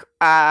think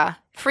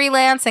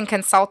freelance and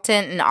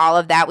consultant and all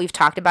of that, we've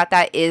talked about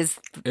that, is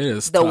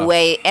the tough.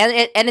 way,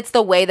 and it's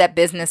the way that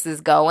business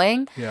is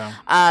going.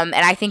 And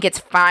I think it's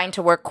fine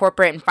to work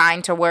corporate and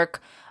fine to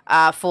work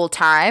full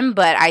time,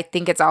 but I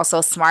think it's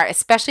also smart,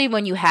 especially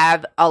when you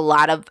have a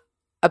lot of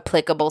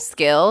applicable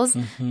skills,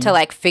 to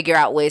like figure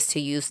out ways to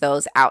use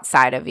those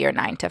outside of your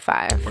 9 to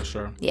 5. For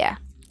sure. Yeah.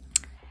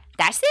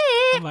 That's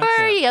it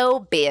for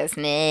your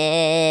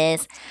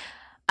business.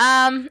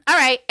 All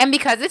right. And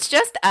because it's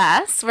just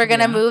us, we're going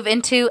to move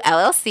into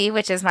LLC,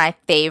 which is my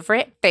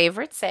favorite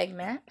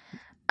segment.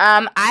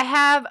 I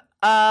have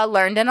a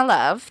learned and a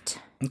loved.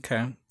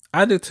 Okay.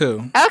 I do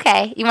too.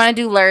 Okay. You want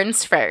to do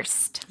learns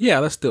first? Yeah,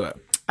 let's do it.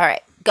 All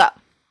right. Go.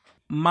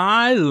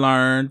 My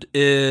learned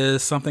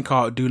is something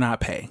called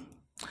DoNotPay.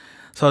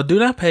 So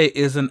DoNotPay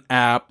is an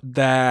app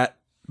that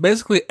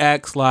basically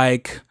acts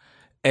like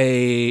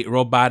a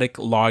robotic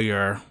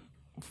lawyer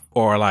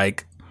or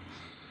like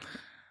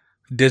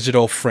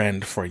digital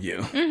friend for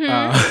you.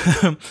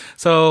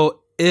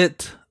 So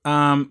it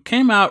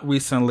came out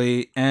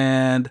recently,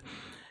 and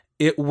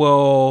it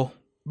will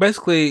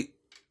basically,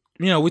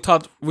 you know, we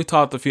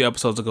talked a few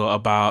episodes ago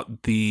about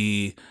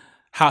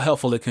how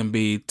helpful it can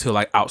be to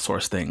like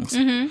outsource things.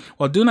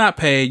 Well,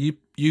 DoNotPay,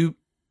 you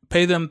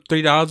pay them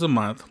 $3 a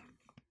month,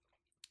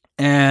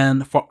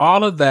 and for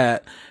all of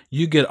that,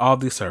 you get all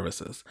these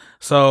services.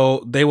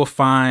 So they will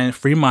find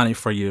free money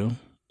for you.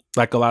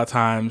 Like a lot of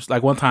times,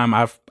 like one time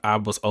I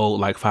was owed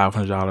like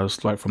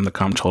 $500 like from the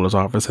comptroller's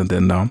office and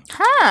didn't know.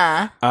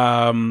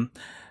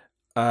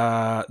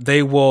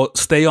 They will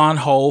stay on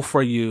hold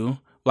for you.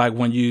 Like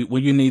when you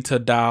need to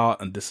dial,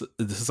 and this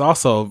is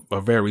also a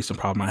very recent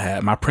problem I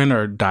had. My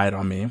printer died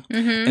on me,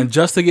 and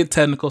just to get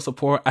technical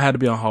support, I had to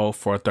be on hold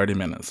for 30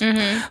 minutes.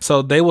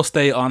 So they will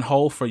stay on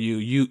hold for you.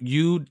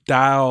 You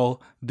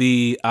dial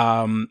the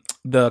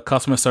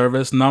customer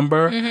service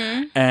number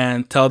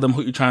and tell them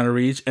who you're trying to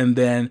reach, and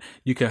then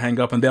you can hang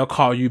up, and they'll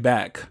call you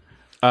back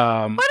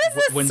What is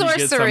this when sorcery?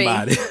 you get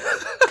somebody.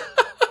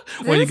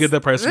 When you get the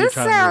person you're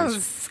trying to reach.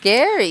 This sounds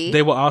scary.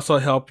 They will also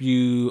help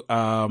you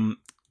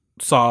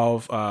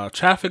solve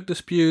traffic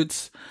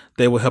disputes.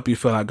 They will help you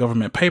fill out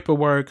government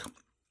paperwork.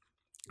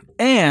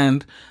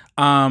 And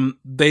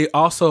they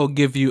also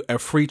give you a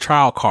free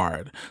trial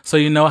card. So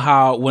you know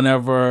how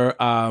whenever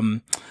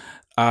you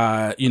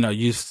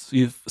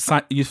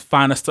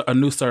find a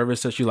new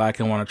service that you like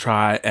and want to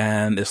try,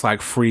 and it's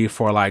like free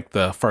for like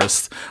the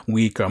first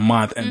week or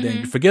month, and then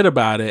you forget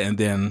about it, and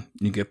then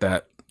you get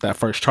that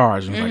first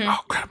charge, and you're like,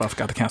 oh crap, I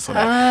forgot to cancel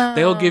that.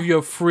 They'll give you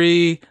a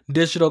free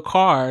digital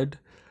card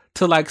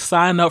to like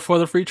sign up for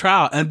the free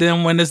trial, and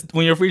then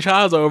when your free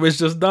trial is over, it's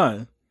just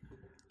done.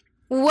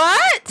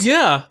 What?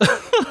 Yeah.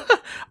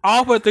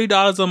 All for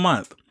 $3 a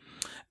month.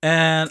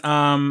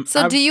 And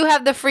so do you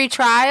have the free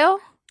trial?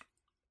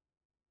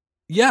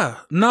 Yeah.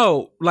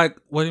 No, like,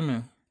 what do you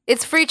mean?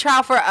 It's free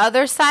trial for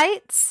other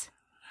sites?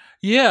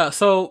 Yeah.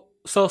 So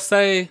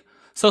say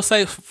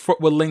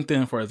with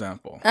LinkedIn, for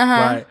example,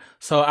 right?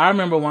 So I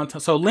remember one time.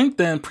 So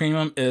LinkedIn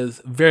Premium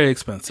is very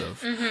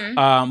expensive,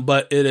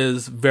 but it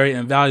is very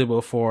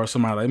invaluable for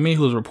somebody like me,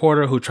 who's a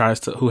reporter who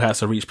has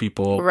to reach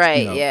people,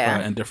 right?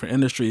 In different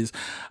industries.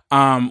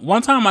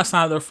 One time I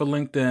signed up for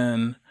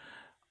LinkedIn,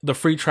 the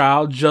free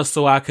trial, just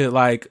so I could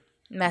like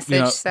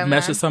message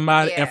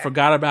somebody, and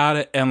forgot about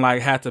it, and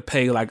like had to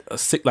pay like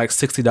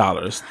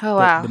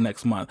 $60 the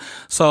next month.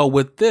 So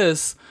with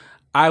this,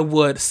 I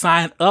would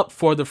sign up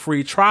for the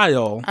free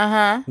trial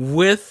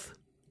with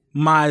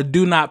my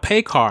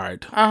DoNotPay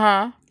card.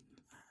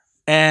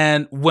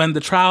 And when the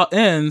trial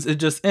ends, it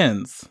just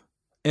ends.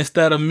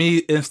 Instead of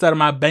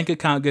my bank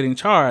account getting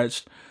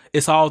charged,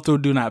 it's all through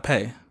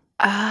DoNotPay.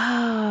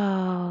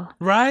 Oh.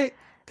 Right?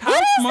 How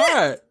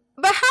smart.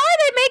 But how are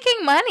they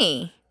making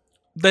money?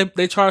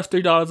 They charge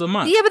 $3 a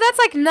month. Yeah, but that's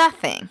like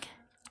nothing.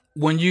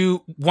 When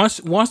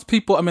once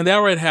people, I mean, they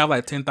already have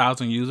like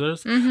 10,000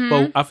 users,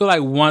 but I feel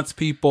like once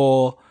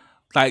people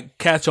like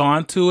catch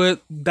on to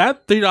it,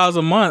 that $3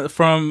 a month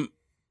from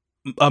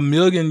 1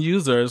 million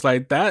users,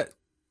 like that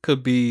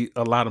could be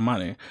a lot of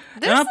money.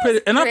 I'm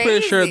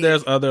pretty sure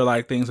there's other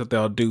like things that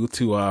they'll do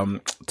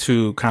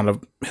to kind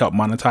of help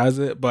monetize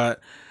it. But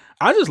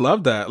I just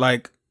love that.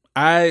 Like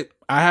I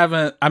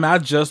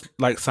just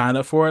like signed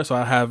up for it, so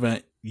I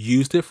haven't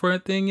used it for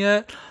anything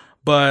yet.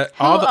 But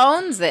who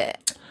owns it?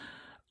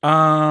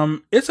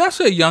 It's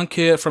actually a young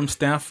kid from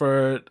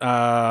Stanford.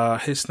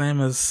 His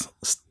name is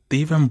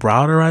Steven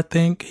Browder, I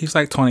think. He's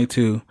like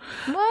 22.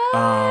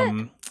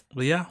 What?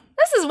 But yeah.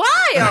 This is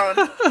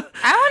wild.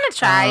 I want to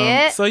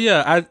try it. So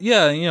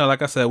yeah,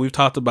 like I said, we've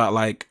talked about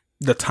like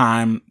the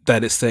time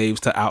that it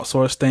saves to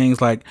outsource things.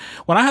 Like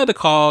when I had to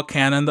call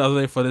Canon the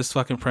other day for this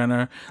fucking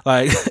printer,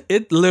 like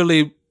it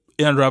literally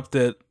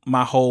interrupted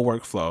my whole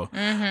workflow.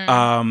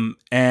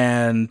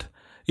 And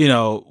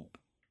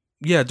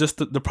yeah, just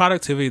the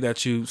productivity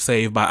that you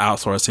save by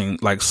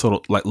outsourcing like sort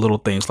of like little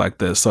things like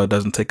this, so it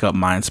doesn't take up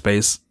mind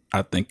space,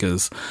 I think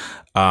is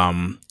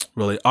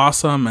really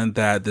awesome, and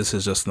that this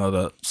is just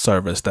another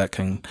service that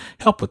can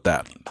help with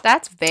that.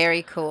 That's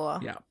very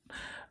cool. Yeah.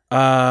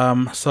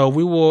 So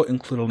we will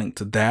include a link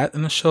to that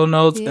in the show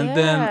notes, and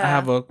then I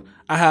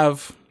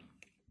have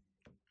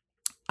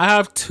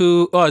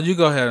two. Oh, you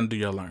go ahead and do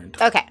your learned.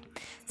 Okay.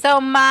 So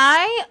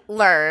my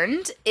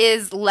learned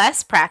is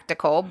less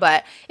practical,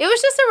 but it was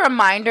just a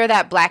reminder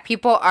that Black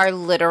people are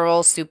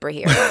literal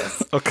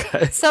superheroes.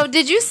 Okay. So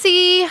did you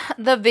see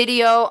the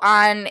video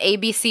on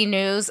ABC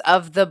News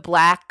of the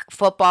Black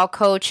football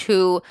coach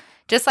who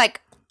just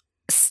like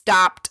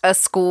stopped a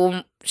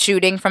school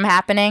shooting from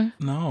happening?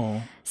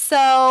 No.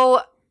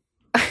 So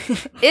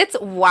it's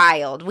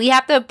wild. We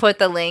have to put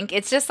the link.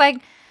 It's just like,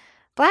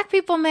 Black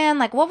people, man,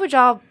 like what would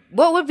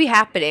be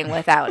happening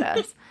without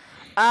us?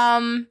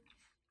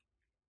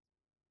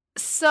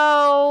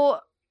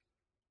 So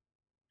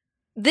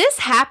this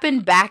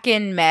happened back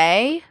in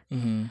May,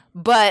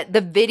 but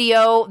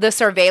the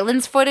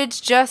surveillance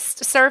footage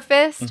just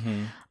surfaced.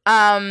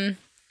 So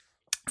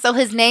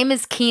his name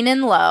is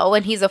Keenan Lowe,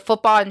 and he's a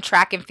football and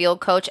track and field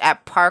coach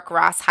at Park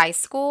Ross High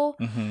School.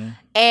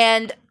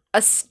 And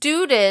a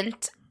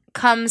student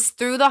comes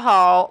through the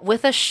hall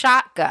with a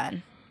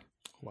shotgun.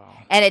 Wow.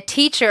 And a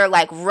teacher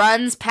like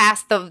runs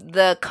past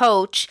the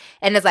coach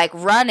and is like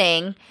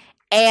running,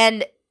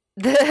 and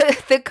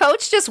the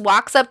coach just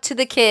walks up to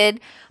the kid,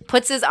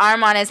 puts his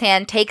arm on his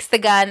hand, takes the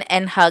gun,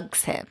 and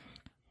hugs him.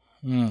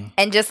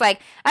 And just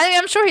like, I mean,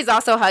 I'm sure he's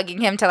also hugging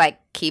him to like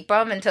keep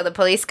him until the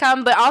police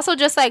come, but also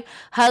just like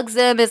hugs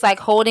him, is like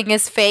holding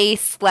his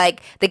face.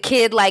 Like the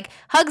kid like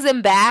hugs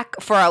him back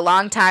for a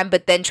long time,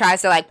 but then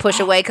tries to like push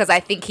away because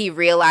I think he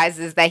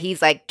realizes that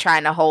he's like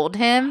trying to hold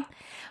him.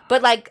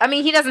 But like, I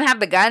mean, he doesn't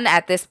have the gun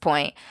at this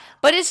point.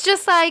 But it's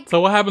just like, so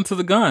what happened to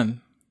the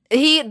gun?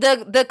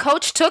 The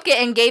coach took it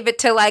and gave it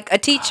to like a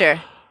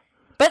teacher,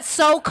 but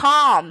so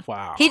calm.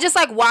 Wow. He just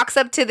like walks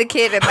up to the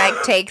kid and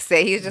like takes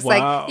it. He's just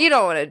like, you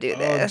don't want to do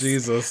this. Oh,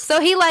 Jesus. So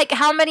he like,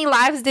 how many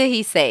lives did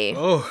he save?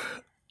 Oh,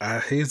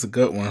 he's a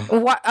good one.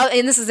 What? Oh,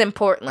 and this is in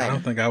Portland. I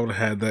don't think I would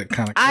have had that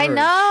kind of courage. I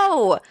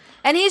know.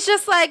 And he's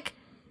just like,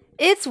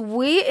 It's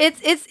weird.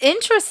 It's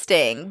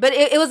interesting, but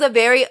it was a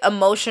very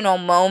emotional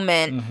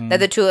moment that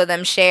the two of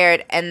them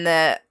shared, and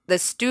the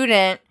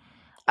student.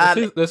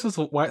 This is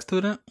a white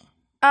student.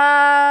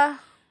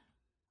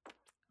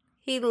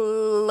 He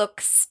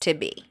looks to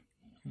be.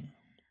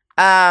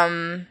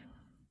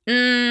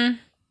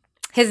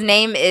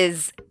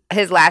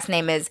 His last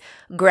name is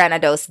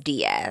Granados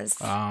Diaz.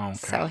 Oh, okay.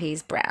 So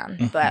he's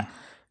brown, but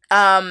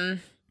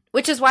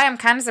which is why I'm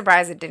kind of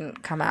surprised it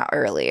didn't come out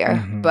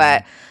earlier,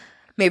 but.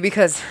 Maybe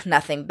because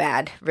nothing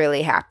bad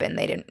really happened.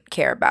 They didn't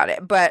care about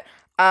it. But,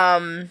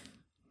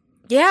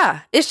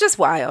 yeah, it's just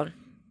wild.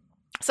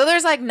 So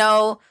there's, like,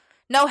 no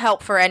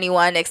help for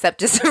anyone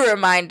except just a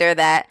reminder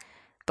that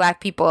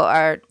Black people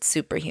are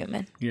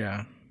superhuman.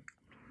 Yeah.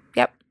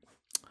 Yep.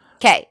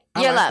 Okay,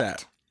 you're like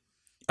loved.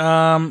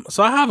 That.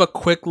 So I have a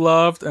quick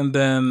loved, and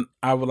then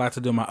I would like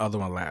to do my other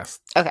one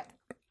last. Okay.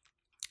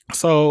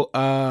 So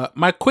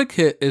my quick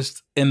hit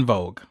is En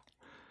Vogue.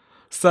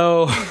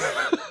 So...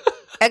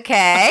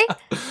 Okay.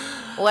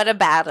 What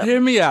about him?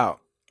 Hear me out.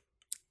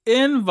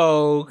 En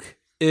Vogue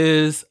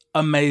is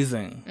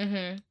amazing.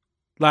 Mm-hmm.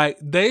 Like,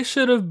 they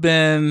should have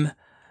been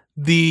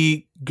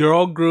the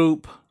girl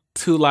group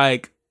to,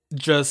 like,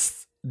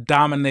 just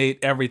dominate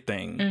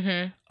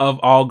everything of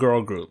all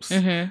girl groups.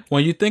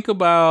 When you think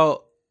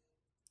about...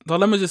 So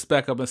let me just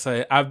back up and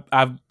say,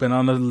 I've been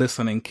on a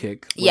listening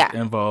kick with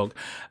En Vogue.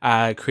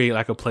 I create,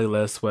 like, a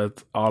playlist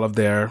with all of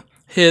their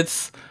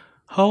hits.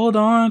 Hold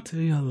on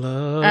to your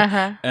love.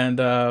 And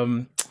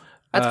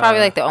that's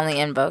probably like the only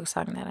En Vogue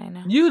song that I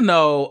know. You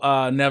know,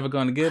 Never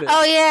Gonna Get It.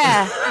 Oh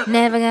yeah.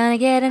 Never gonna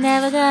get it,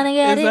 never gonna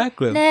get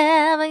exactly. it.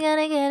 Never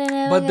gonna get it,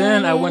 never But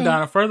then I get went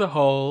down a further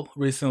hole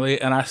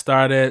recently and I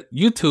started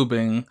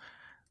YouTubing,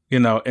 you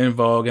know, En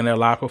Vogue and their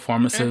live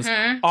performances.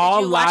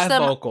 All live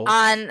vocals.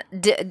 On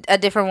A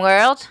Different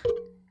World?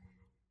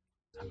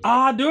 Oh,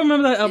 I do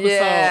remember that episode.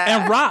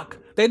 Yeah. And Rock.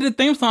 They did a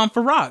theme song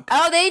for Rock.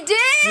 Oh, they did.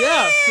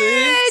 Yeah,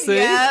 see?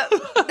 Yep.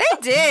 They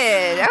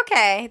did.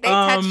 Okay. They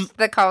touched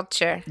the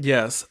culture.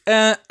 Yes.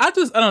 And I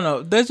don't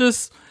know. This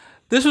was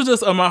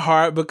just on my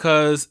heart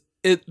because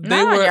they were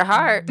on your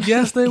heart.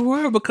 Yes, they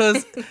were,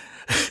 because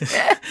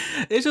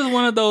it's just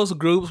one of those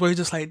groups where you're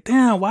just like,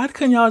 damn, why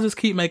couldn't y'all just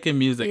keep making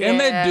music? Yeah. And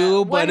they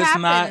do, but it's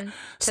not.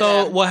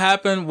 So what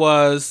happened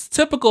was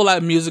typical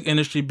like music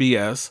industry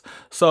BS.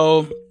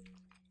 So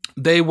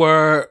they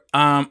were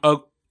a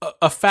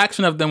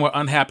faction of them were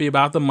unhappy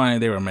about the money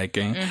they were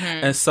making.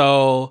 And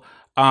so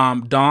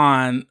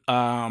Dawn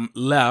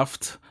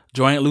left,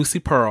 joined Lucy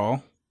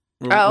Pearl.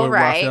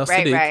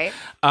 Right.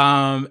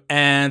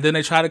 And then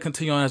they tried to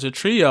continue on as a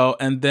trio,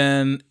 and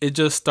then it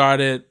just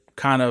started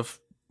kind of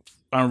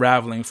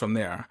unraveling from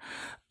there.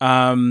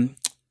 And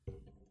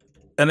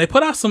they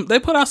put out some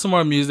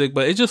more music,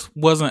 but it just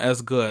wasn't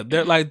as good.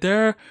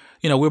 They're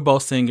you know, we're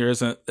both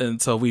singers,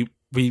 and so we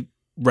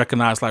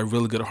recognize like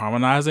really good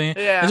harmonizing.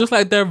 Yeah. It's just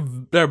like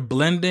they're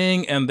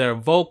blending and their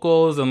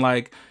vocals, and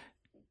like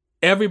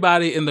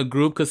everybody in the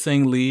group could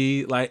sing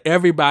lead. Like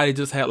everybody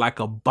just had like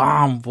a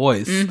bomb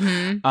voice.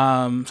 So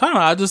I don't know,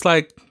 I just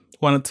like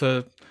wanted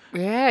to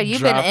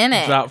you've been in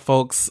it. Drop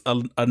folks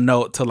a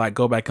note to like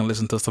go back and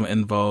listen to some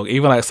En Vogue,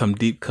 even like some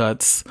deep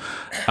cuts.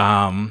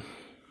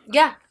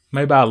 Yeah.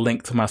 Maybe I'll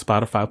link to my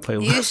Spotify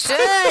playlist.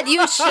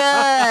 You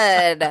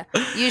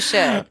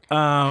should.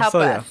 Help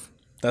us. Yeah,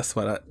 that's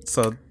what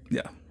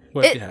yeah.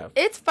 What you have?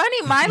 It's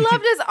funny. My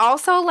love is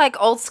also like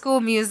old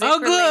school music. Oh,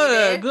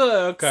 related.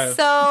 good. Okay.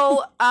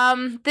 So,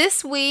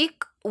 this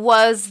week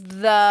was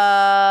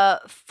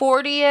the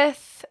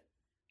 40th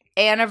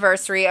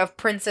anniversary of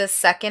Prince's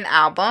second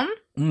album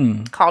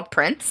called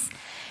Prince.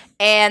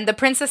 And the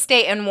Prince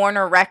Estate and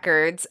Warner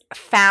Records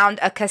found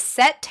a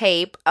cassette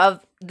tape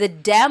of the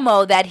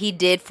demo that he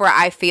did for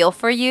I Feel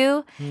For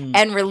You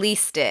and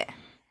released it.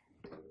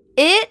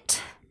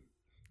 It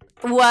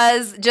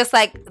was just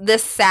like the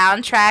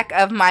soundtrack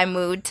of my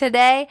mood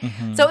today.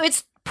 So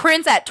it's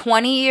Prince at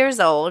 20 years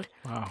old.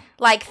 Wow.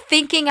 Like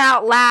thinking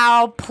out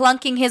loud,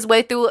 plunking his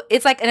way through.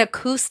 It's like an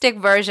acoustic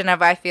version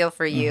of I Feel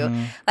For You.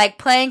 Like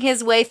playing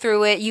his way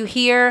through it. You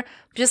hear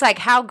just like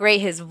how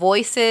great his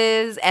voice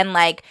is, and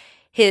like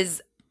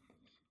his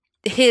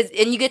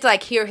and you get to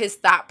like hear his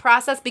thought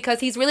process, because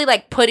he's really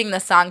like putting the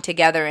song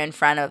together in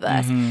front of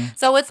us.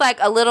 So it's like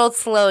a little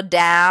slowed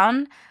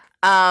down.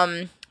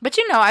 But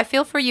you know, I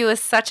Feel For You is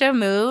such a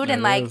mood,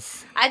 and like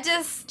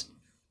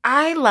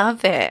I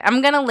love it.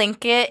 I'm gonna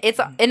link it.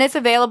 It's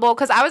available,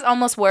 because I was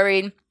almost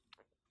worried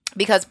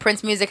because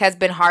Prince music has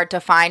been hard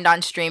to find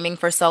on streaming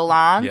for so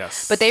long.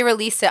 Yes. But they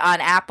released it on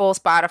Apple,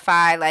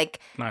 Spotify, like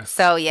nice.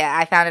 So yeah,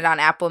 I found it on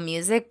Apple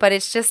Music. But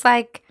it's just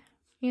like,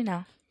 you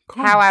know,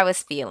 how I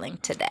was feeling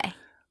today.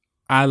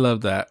 I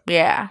love that.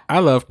 Yeah. I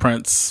love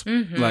Prince.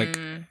 Like,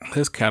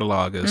 his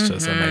catalog is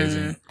just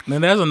amazing.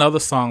 And there's another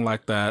song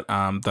like that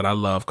that I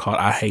love called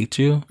I Hate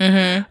You.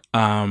 And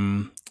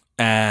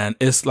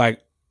it's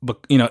like,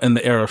 you know, in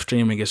the era of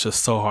streaming, it's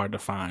just so hard to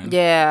find.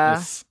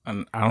 Yeah.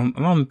 And I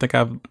don't think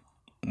I've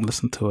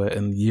listened to it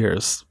in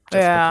years.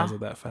 just because of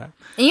that fact.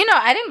 You know,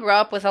 I didn't grow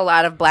up with a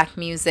lot of black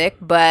music,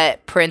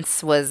 but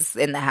Prince was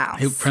in the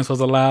house. Prince was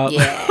allowed?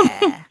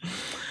 Yeah.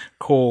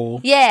 Cool.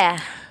 Yeah.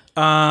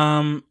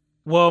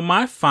 Well,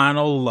 my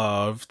final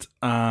loved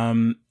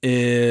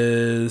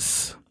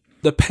is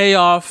the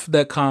payoff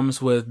that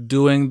comes with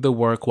doing the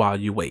work while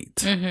you wait.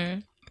 Mm-hmm.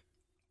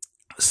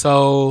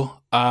 So,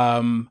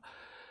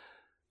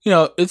 you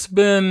know,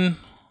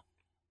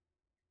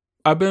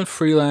 I've been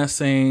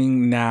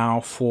freelancing now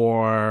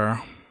for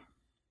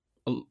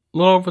a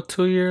little over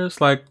 2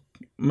 years, like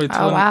maybe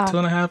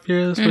 2.5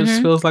 years, which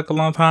feels like a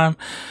long time.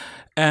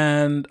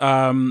 And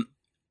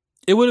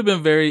it would have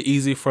been very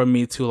easy for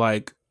me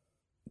to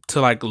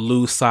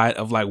lose sight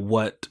of like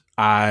what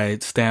I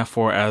stand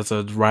for as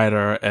a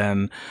writer,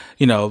 and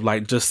you know,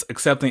 like just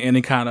accepting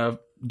any kind of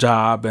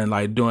job and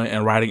like doing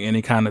and writing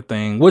any kind of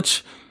thing,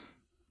 which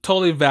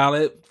totally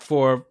valid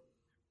for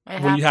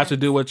when you have to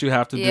do what you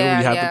have to do, when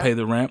you have to pay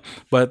the rent.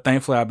 But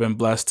thankfully, I've been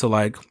blessed to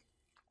like,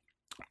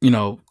 you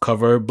know,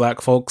 cover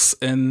Black folks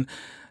in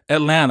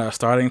Atlanta,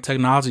 starting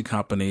technology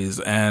companies,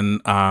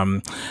 and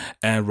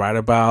write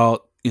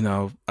about, you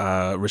know,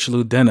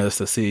 Richelieu Dennis,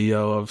 the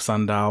CEO of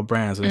Sundial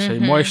Brands and Shea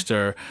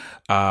Moisture,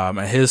 and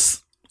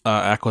his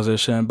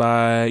acquisition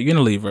by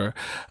Unilever,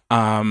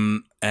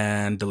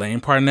 and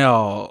Delane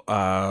Parnell,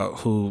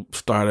 who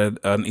started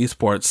an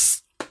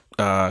esports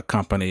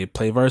company,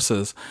 Play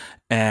Versus.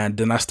 And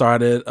then I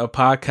started a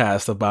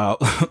podcast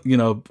about, you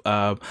know,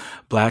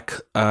 Black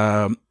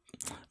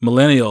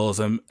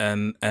millennials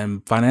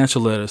and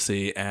financial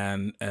literacy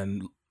and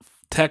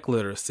tech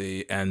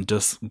literacy and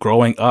just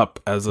growing up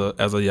as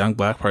a young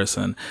Black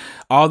person.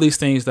 All these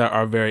things that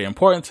are very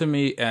important to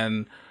me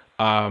and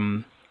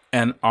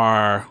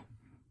are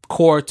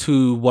core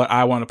to what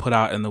I want to put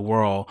out in the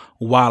world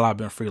while I've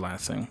been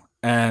freelancing.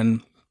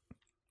 And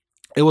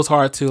it was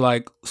hard to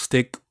like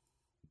stick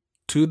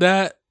to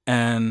that.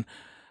 And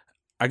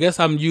I guess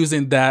I'm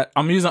using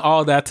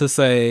all that to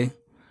say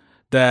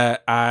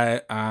that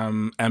I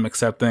am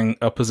accepting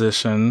a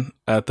position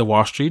at the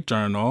Wall Street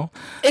Journal.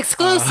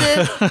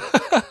 Exclusive.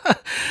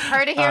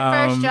 Heard it here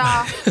first,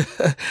 y'all.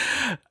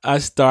 I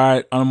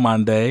start on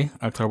Monday,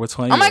 October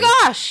 28th. Oh my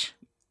gosh.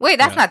 Wait,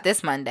 that's not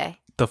this Monday.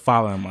 The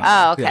following Monday.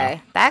 Oh, okay. Yeah.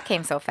 That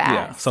came so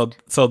fast. Yeah.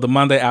 So the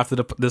Monday after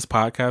this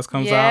podcast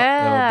comes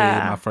out,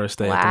 it'll be my first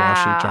day at the Wall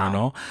Street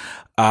Journal.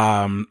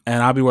 And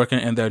I'll be working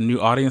in their new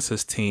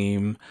audiences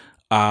team,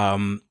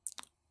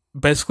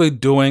 basically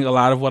doing a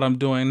lot of what I'm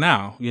doing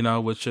now, you know,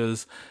 which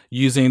is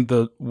using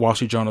the Wall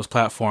Street Journal's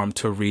platform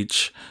to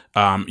reach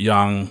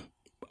young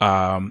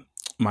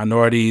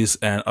minorities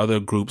and other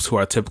groups who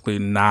are typically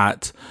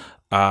not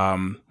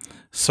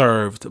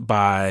served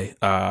by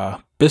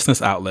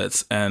business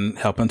outlets, and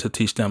helping to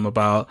teach them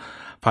about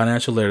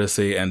financial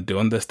literacy and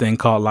doing this thing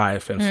called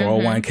life and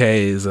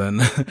 401ks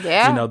and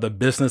you know, the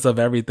business of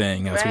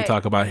everything, as we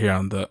talk about here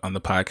on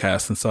the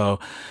podcast. And so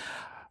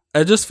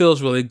it just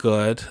feels really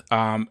good.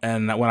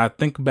 And when I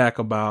think back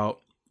on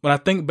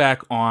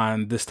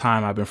this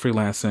time I've been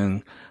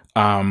freelancing,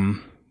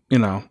 you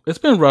know, it's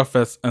been rough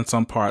in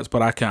some parts,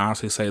 but I can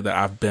honestly say that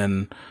I've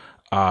been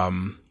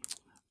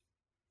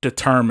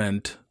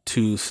determined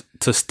to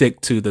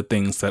stick to the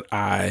things that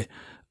I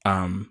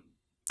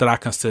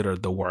consider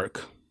the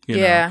work. You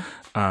know?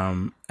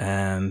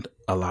 And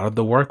a lot of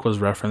the work was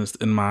referenced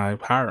in my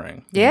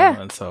hiring. Yeah. You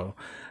know? And so,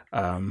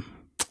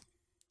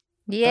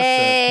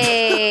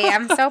 yay.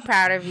 I'm so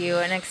proud of you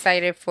and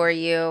excited for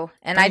you.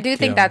 And I do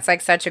think that's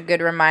like such a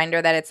good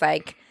reminder that it's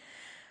like,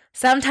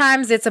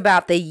 sometimes it's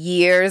about the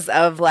years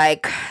of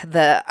like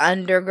the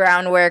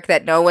underground work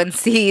that no one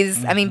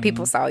sees. I mean,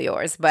 people saw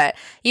yours, but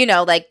you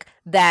know, like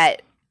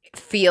that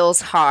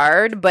feels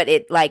hard, but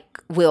it like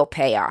will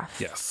pay off.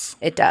 Yes.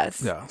 It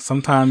does. Yeah.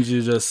 Sometimes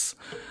you just,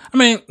 I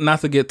mean,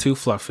 not to get too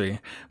fluffy,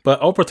 but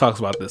Oprah talks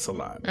about this a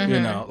lot. You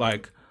know,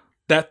 like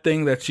that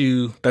thing that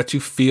you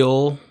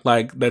feel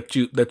like that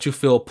you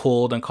feel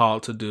pulled and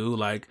called to do,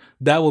 like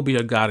that will be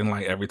your guiding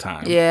light every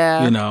time.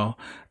 Yeah. You know.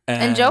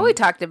 And Joey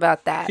talked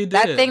about that.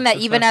 That thing that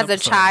even as a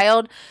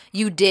child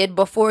you did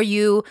before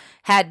you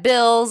had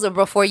bills or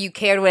before you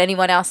cared what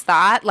anyone else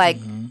thought, like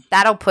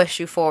that'll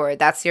push you forward.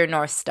 That's your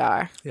North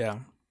Star. Yeah.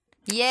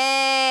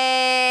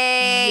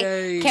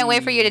 Yay! Can't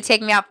wait for you to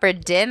take me out for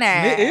dinner.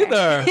 Me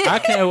either. I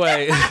can't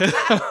wait.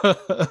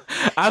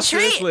 I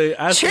seriously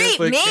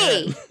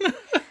me.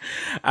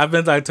 I've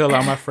been like telling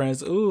all my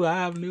friends, "Ooh, I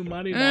have new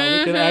money now.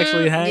 We can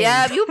actually hang."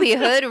 Yeah, you'll be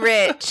hood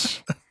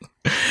rich.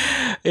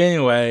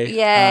 Anyway,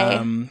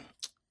 yay!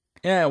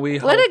 Yeah,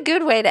 what a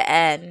good way to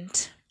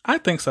end. I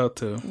think so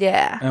too.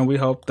 Yeah, and we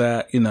hope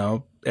that, you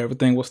know,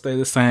 everything will stay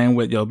the same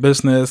with your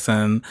business,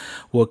 and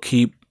we'll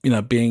keep, you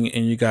know, being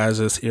in you guys'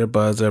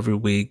 earbuds every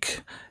week,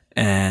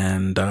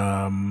 and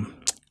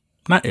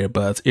not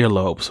earbuds,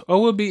 earlobes,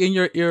 or we'll be in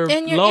your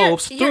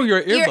earlobes through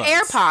your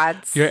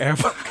earbuds, your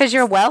AirPods, because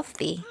you're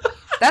wealthy.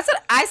 That's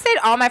what I say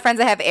to all my friends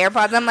that have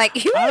AirPods. I'm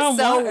like, you are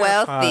so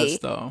wealthy.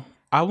 AirPods, though.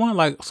 I want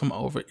like some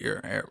over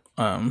ear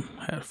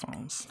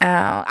headphones.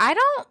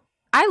 Oh,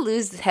 I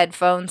lose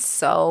headphones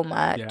so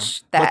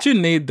much. But you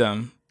need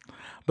them.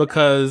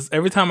 because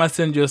every time I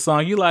send you a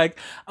song, you like,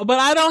 but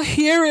I don't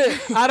hear it.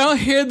 I don't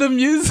hear the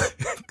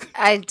music.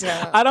 I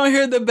don't. I don't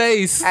hear the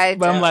bass.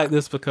 But I'm like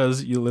this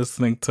because you're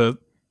listening to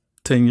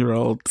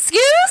 10-year-old.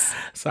 Excuse?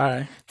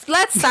 Sorry.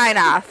 Let's sign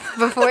off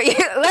before you.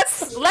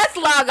 Let's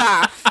log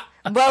off.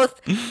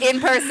 Both in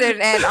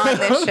person and on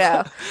this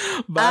show.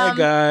 Bye,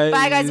 guys.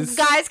 Bye, guys.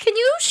 Guys, can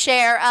you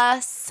share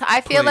us? I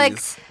feel like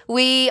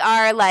we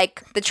are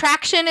like, the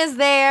traction is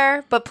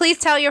there, but please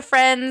tell your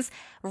friends,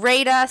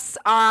 rate us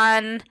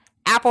on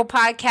Apple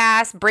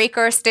Podcasts,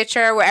 Breaker,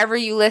 Stitcher, wherever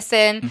you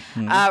listen.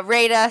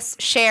 Rate us,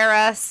 share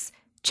us,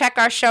 check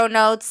our show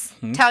notes,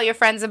 tell your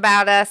friends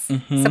about us,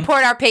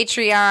 support our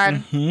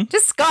Patreon.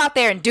 Just go out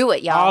there and do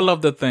it, y'all. All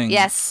of the things.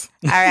 Yes.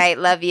 All right.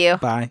 Love you.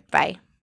 Bye. Bye.